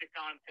 keep the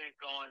content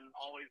going.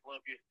 Always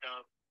love your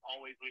stuff.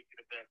 Always wish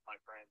you the best, my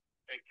friend.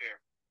 Take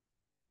care.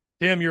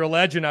 Tim, you're a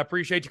legend. I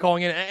appreciate you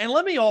calling in. And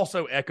let me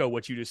also echo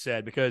what you just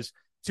said, because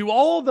to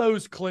all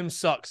those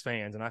Clemsux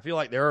fans, and I feel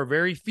like there are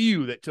very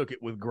few that took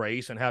it with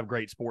grace and have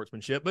great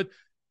sportsmanship, but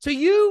to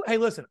you, hey,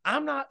 listen,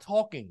 I'm not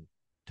talking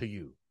to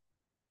you.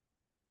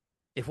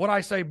 if what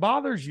I say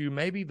bothers you,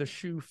 maybe the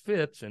shoe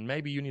fits and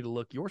maybe you need to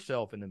look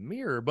yourself in the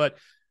mirror. But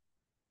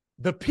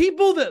the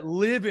people that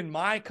live in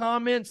my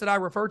comments that I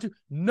refer to,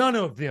 none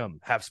of them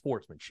have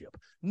sportsmanship.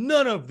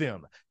 None of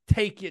them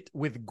take it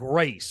with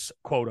grace,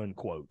 quote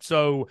unquote.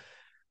 So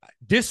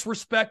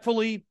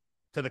disrespectfully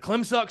to the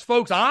Clemsux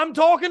folks I'm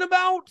talking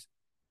about,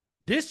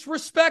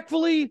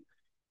 disrespectfully,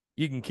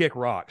 you can kick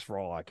rocks for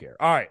all I care.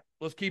 All right,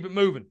 let's keep it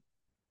moving.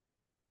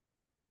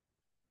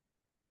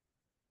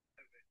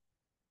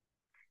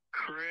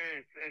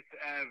 Chris, it's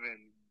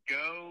Evan.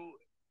 Go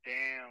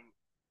damn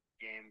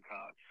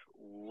Gamecocks.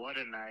 What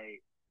a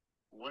night.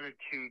 What a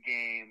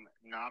two-game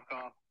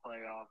knockoff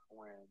playoff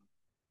win.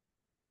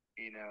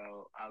 You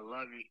know, I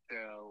love your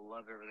show.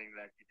 Love everything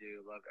that you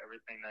do. Love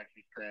everything that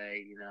you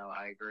say. You know,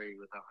 I agree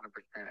with 100%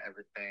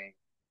 everything.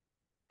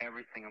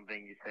 Every single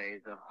thing you say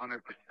is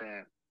 100%.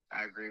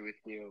 I agree with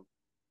you.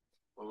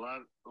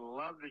 Love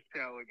the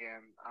show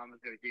again. I'm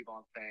just going to keep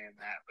on saying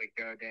that. But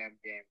go damn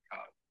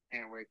Gamecocks.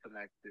 Can't wait till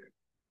next year.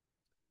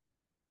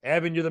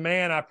 Evan, you're the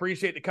man. I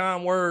appreciate the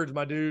kind words,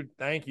 my dude.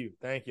 Thank you.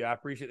 Thank you. I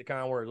appreciate the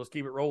kind words. Let's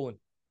keep it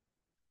rolling.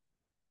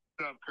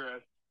 What's up,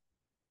 Chris?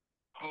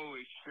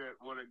 Holy shit,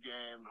 what a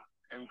game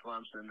in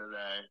Clemson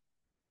today.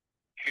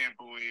 Can't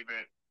believe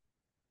it.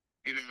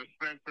 You know,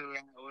 Spencer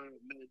Rattler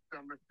made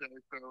some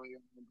mistakes early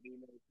on, but he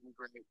made some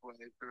great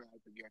plays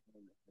throughout the game.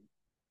 And,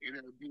 you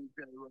know,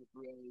 DJ looked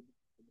really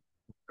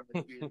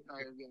good the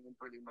entire game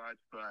pretty much,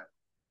 but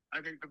I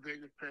think the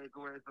biggest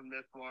takeaway from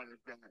this one is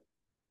that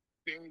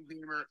Shane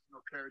Beamer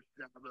coached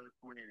Dabo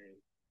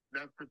Swinney.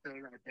 That's the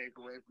thing I take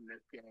away from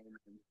this game.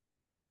 And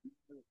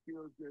it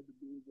feels good to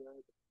be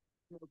good.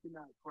 Smoking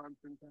that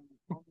Clemson time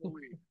all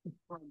week.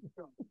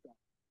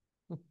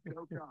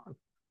 Go Cox.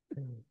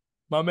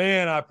 My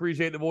man, I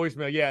appreciate the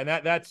voicemail. Yeah,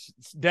 and that's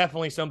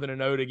definitely something to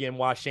note again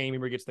why Shane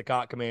Beamer gets the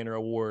Cock Commander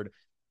Award.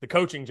 The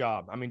coaching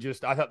job. I mean,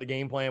 I thought the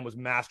game plan was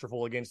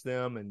masterful against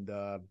them, and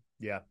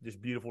yeah,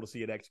 just beautiful to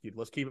see it executed.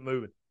 Let's keep it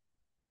moving.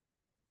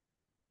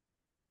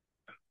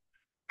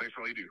 Thanks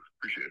for all you do.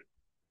 Appreciate it.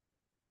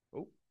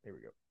 Oh, here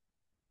we go.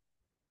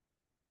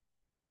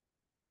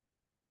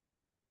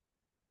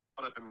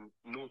 Up in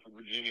Norfolk,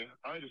 Virginia.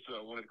 I just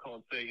wanted to call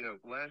and say, you know,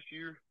 last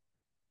year,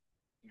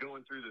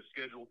 going through the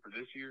schedule for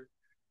this year,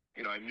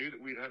 you know, I knew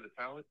that we'd have the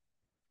talent.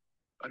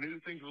 I knew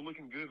that things were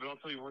looking good, but I'll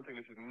tell you one thing: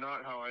 this is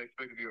not how I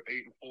expected to go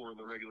 8-4 in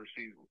the regular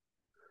season.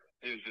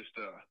 It was just,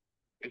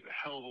 it's a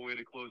hell of a way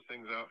to close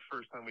things out.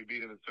 First time we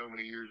beat them in so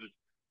many years. It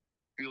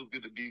feels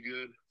good to be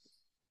good.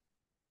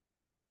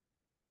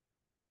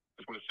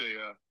 Just want to say,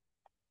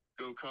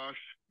 go Kosh,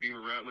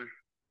 Beamer Rattler,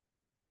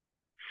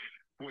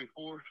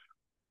 24.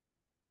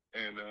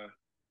 And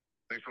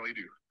thanks for all you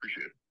do.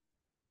 Appreciate it.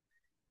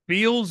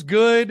 Feels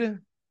good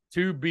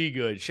to be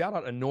good. Shout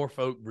out to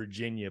Norfolk,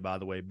 Virginia, by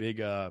the way. Big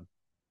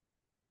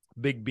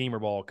Beamer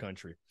ball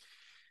country.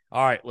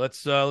 All right,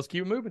 let's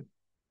keep it moving.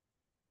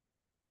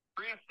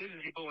 Chris, this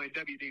is your boy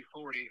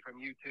WD40 from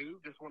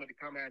YouTube. Just wanted to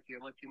come at you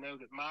and let you know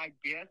that my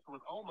guess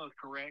was almost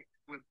correct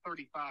with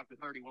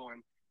 35-31.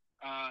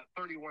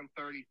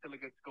 31-30, still a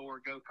good score.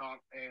 Go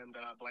Cox and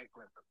Blake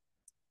Clemson.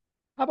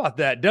 How about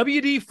that?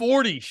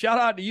 WD40, shout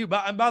out to you.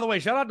 And by the way,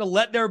 shout out to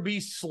Let There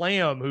Be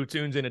Slam, who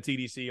tunes in to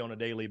TDC on a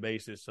daily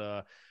basis,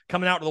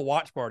 coming out to the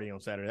watch party on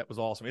Saturday. That was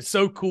awesome. It's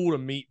so cool to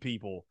meet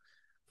people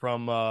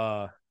from,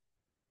 from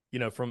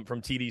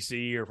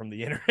TDC or from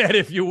the internet,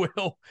 if you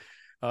will.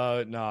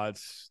 No,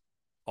 it's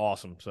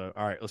awesome. So,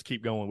 all right, let's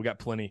keep going. We got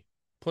plenty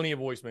of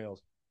voicemails.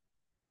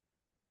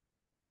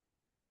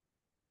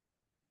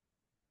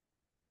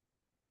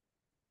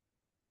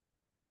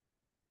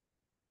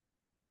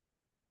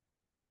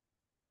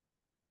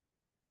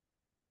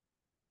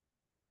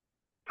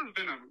 This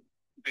has been a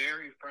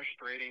very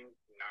frustrating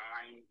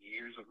 9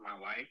 years of my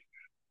life.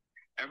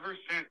 Ever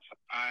since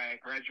I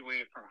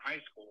graduated from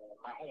high school,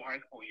 my whole high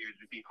school years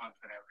would be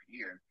Clemson every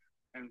year.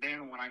 And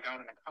then when I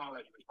got into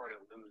college, we started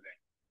losing.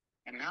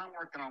 And now I'm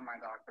working on my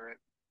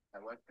doctorate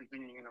at West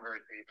Virginia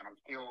University, and I'm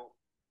still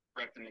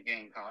repping the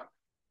Gamecocks.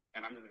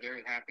 And I'm just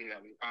very happy that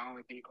we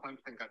finally beat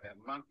Clemson, got that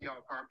monkey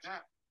off our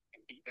back,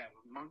 and beat that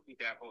monkey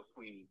Dabo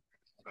Swinney.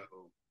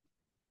 So,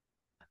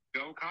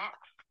 go Cox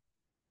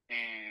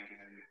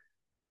and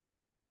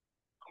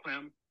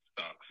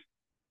Clemsux.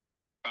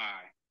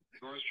 Bye.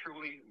 Yours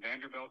truly,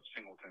 Vanderbilt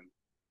Singleton.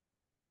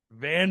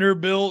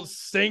 Vanderbilt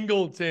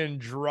Singleton,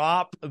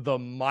 drop the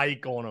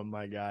mic on him,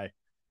 my guy.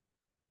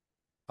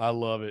 I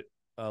love it.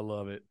 All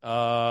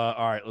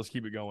right, let's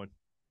keep it going.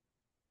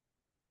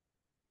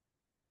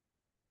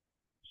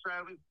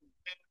 Travis,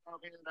 over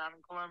here down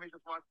in Columbia,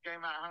 just watched the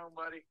game at home,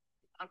 buddy.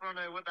 I don't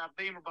know what that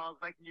Beamer ball is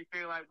making you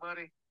feel like,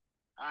 buddy.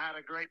 I had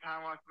a great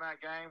time watching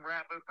that game.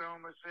 Rattler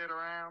throwing the shit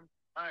around.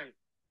 Hey,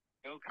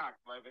 go Cox,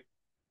 baby.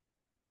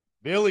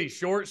 Billy,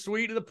 short,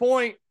 sweet, to the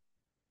point.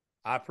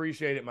 I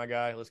appreciate it, my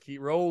guy. Let's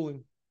keep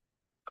rolling.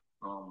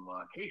 From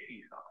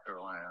Casey, South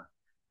Carolina.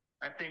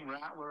 I think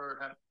Rattler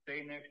has to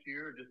stay next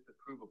year just to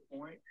prove a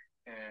point,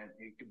 and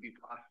he could be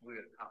possibly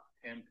a top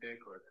 10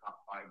 pick or a top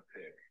 5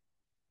 pick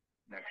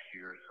next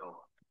year. So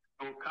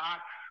go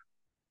Cox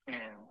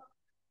and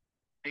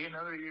stay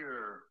another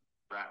year,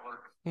 Rattler.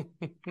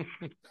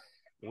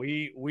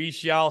 We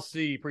shall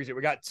see. Appreciate it.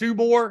 We got two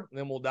more, and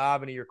then we'll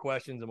dive into your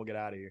questions, and we'll get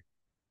out of here.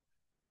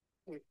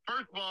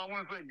 First of all, I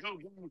want to say go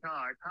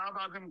Gamecocks. How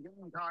about them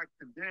Gamecocks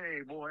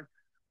today, boy?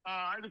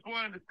 I just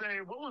wanted to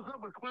say, what was up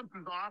with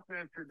Clemson's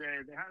offense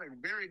today? They had a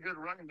very good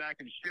running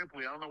back in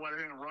Shipley. I don't know why they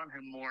didn't run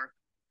him more.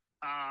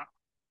 I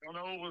don't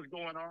know what was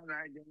going on in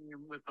that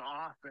game with the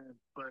offense,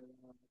 but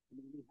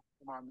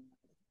come on.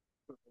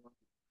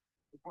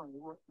 Just wanted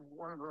to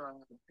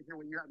hear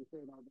what you had to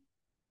say about that.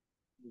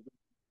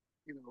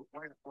 You know,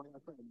 like I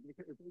said, if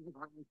they just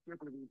run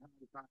Shipley the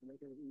entire time, they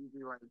could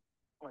easily like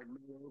move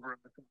over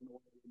us on the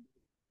way.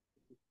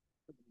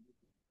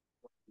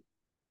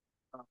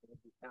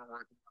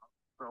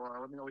 So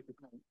let me know what you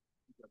think.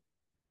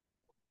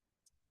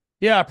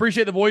 Yeah, I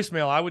appreciate the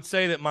voicemail. I would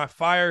say that my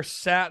Fire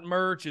Sat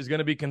merch is going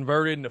to be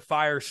converted into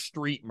Fire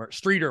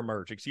Streeter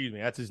merch. Excuse me,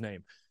 that's his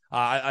name.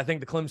 I think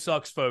the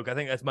Clemsux folk. I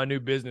think that's my new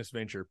business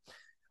venture.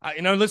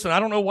 Listen, I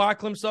don't know why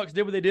Clemsux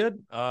did what they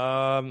did.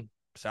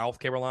 South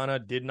Carolina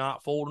did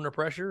not fold under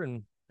pressure,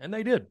 and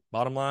they did.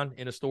 Bottom line,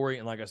 in a story,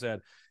 and like I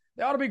said,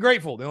 they ought to be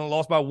grateful. They only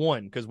lost by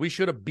one because we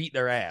should have beat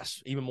their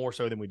ass even more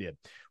so than we did.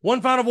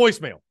 One final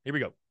voicemail. Here we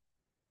go.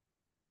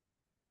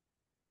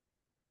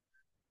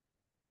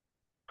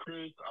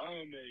 Chris, I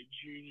am a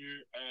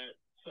junior at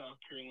South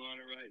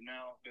Carolina right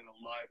now. I've been a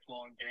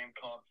lifelong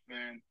Gamecocks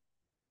fan.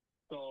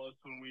 Saw us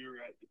when we were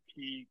at the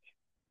peak,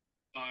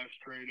 5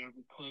 straight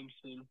over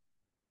Clemson.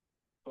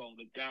 Saw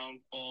the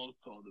downfalls,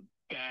 saw the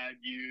bad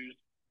years.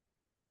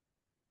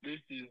 This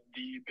is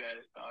the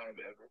best I've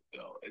ever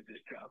felt as a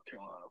South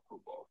Carolina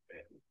football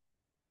fan.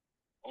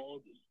 All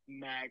the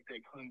smack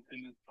that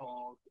Clemson has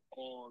talked,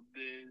 all of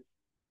this.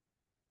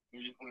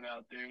 We just went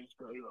out there and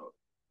showed up.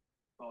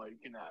 That's all you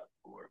can ask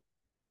for.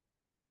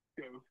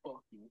 Go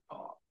fucking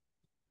talk.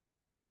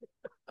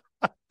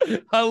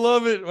 I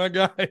love it, my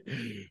guy.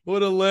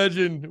 What a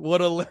legend. What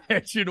a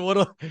legend.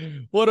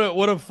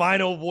 What a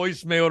final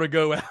voicemail to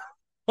go out.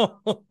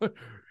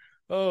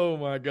 Oh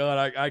my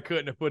God. I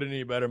couldn't have put it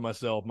any better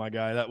myself, my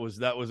guy. That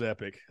was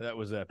epic. That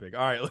was epic.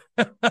 All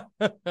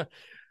right.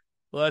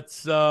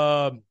 Let's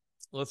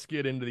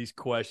get into these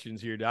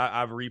questions here.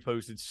 I've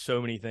reposted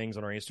so many things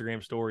on our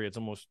Instagram story. It's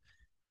almost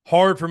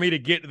hard for me to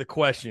get to the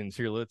questions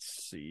here. Let's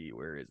see.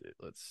 Where is it?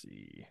 Let's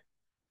see.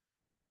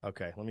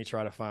 Okay, let me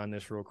try to find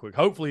this real quick.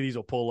 Hopefully these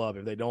will pull up.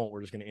 If they don't,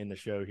 we're just going to end the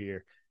show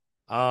here.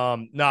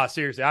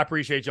 Seriously, I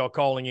appreciate y'all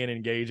calling in and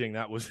engaging.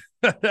 That was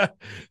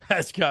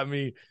that's got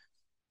me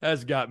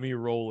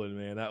rolling,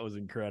 man. That was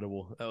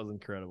incredible.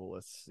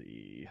 Let's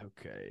see.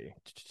 Okay.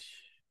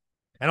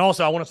 And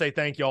also, I want to say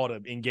thank y'all to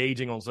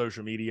engaging on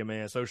social media,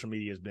 man. Social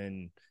media has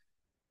been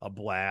a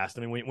blast.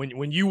 I mean,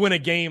 when you win a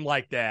game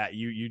like that,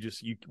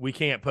 we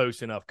can't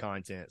post enough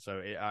content.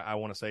 So I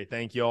want to say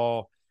thank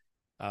y'all.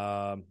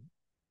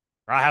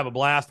 I have a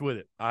blast with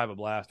it.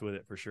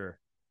 For sure.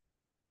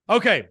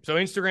 Okay, so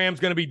Instagram's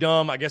going to be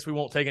dumb. I guess we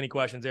won't take any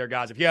questions there,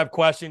 guys. If you have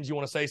questions, you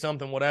want to say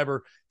something,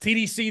 whatever,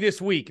 TDC this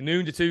week,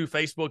 noon to 2,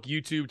 Facebook,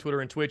 YouTube, Twitter,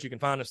 and Twitch. You can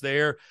find us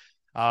there.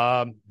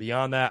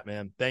 Beyond that,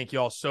 man, thank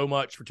y'all so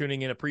much for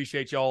tuning in.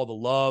 Appreciate y'all, the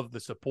love, the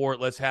support.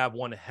 Let's have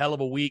one hell of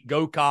a week.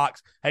 Go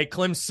Cox. Hey,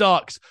 Clem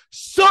sucks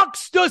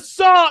to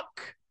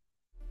suck.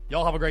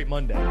 Y'all have a great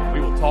Monday. We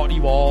will talk to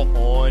you all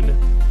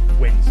on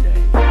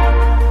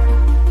Wednesday.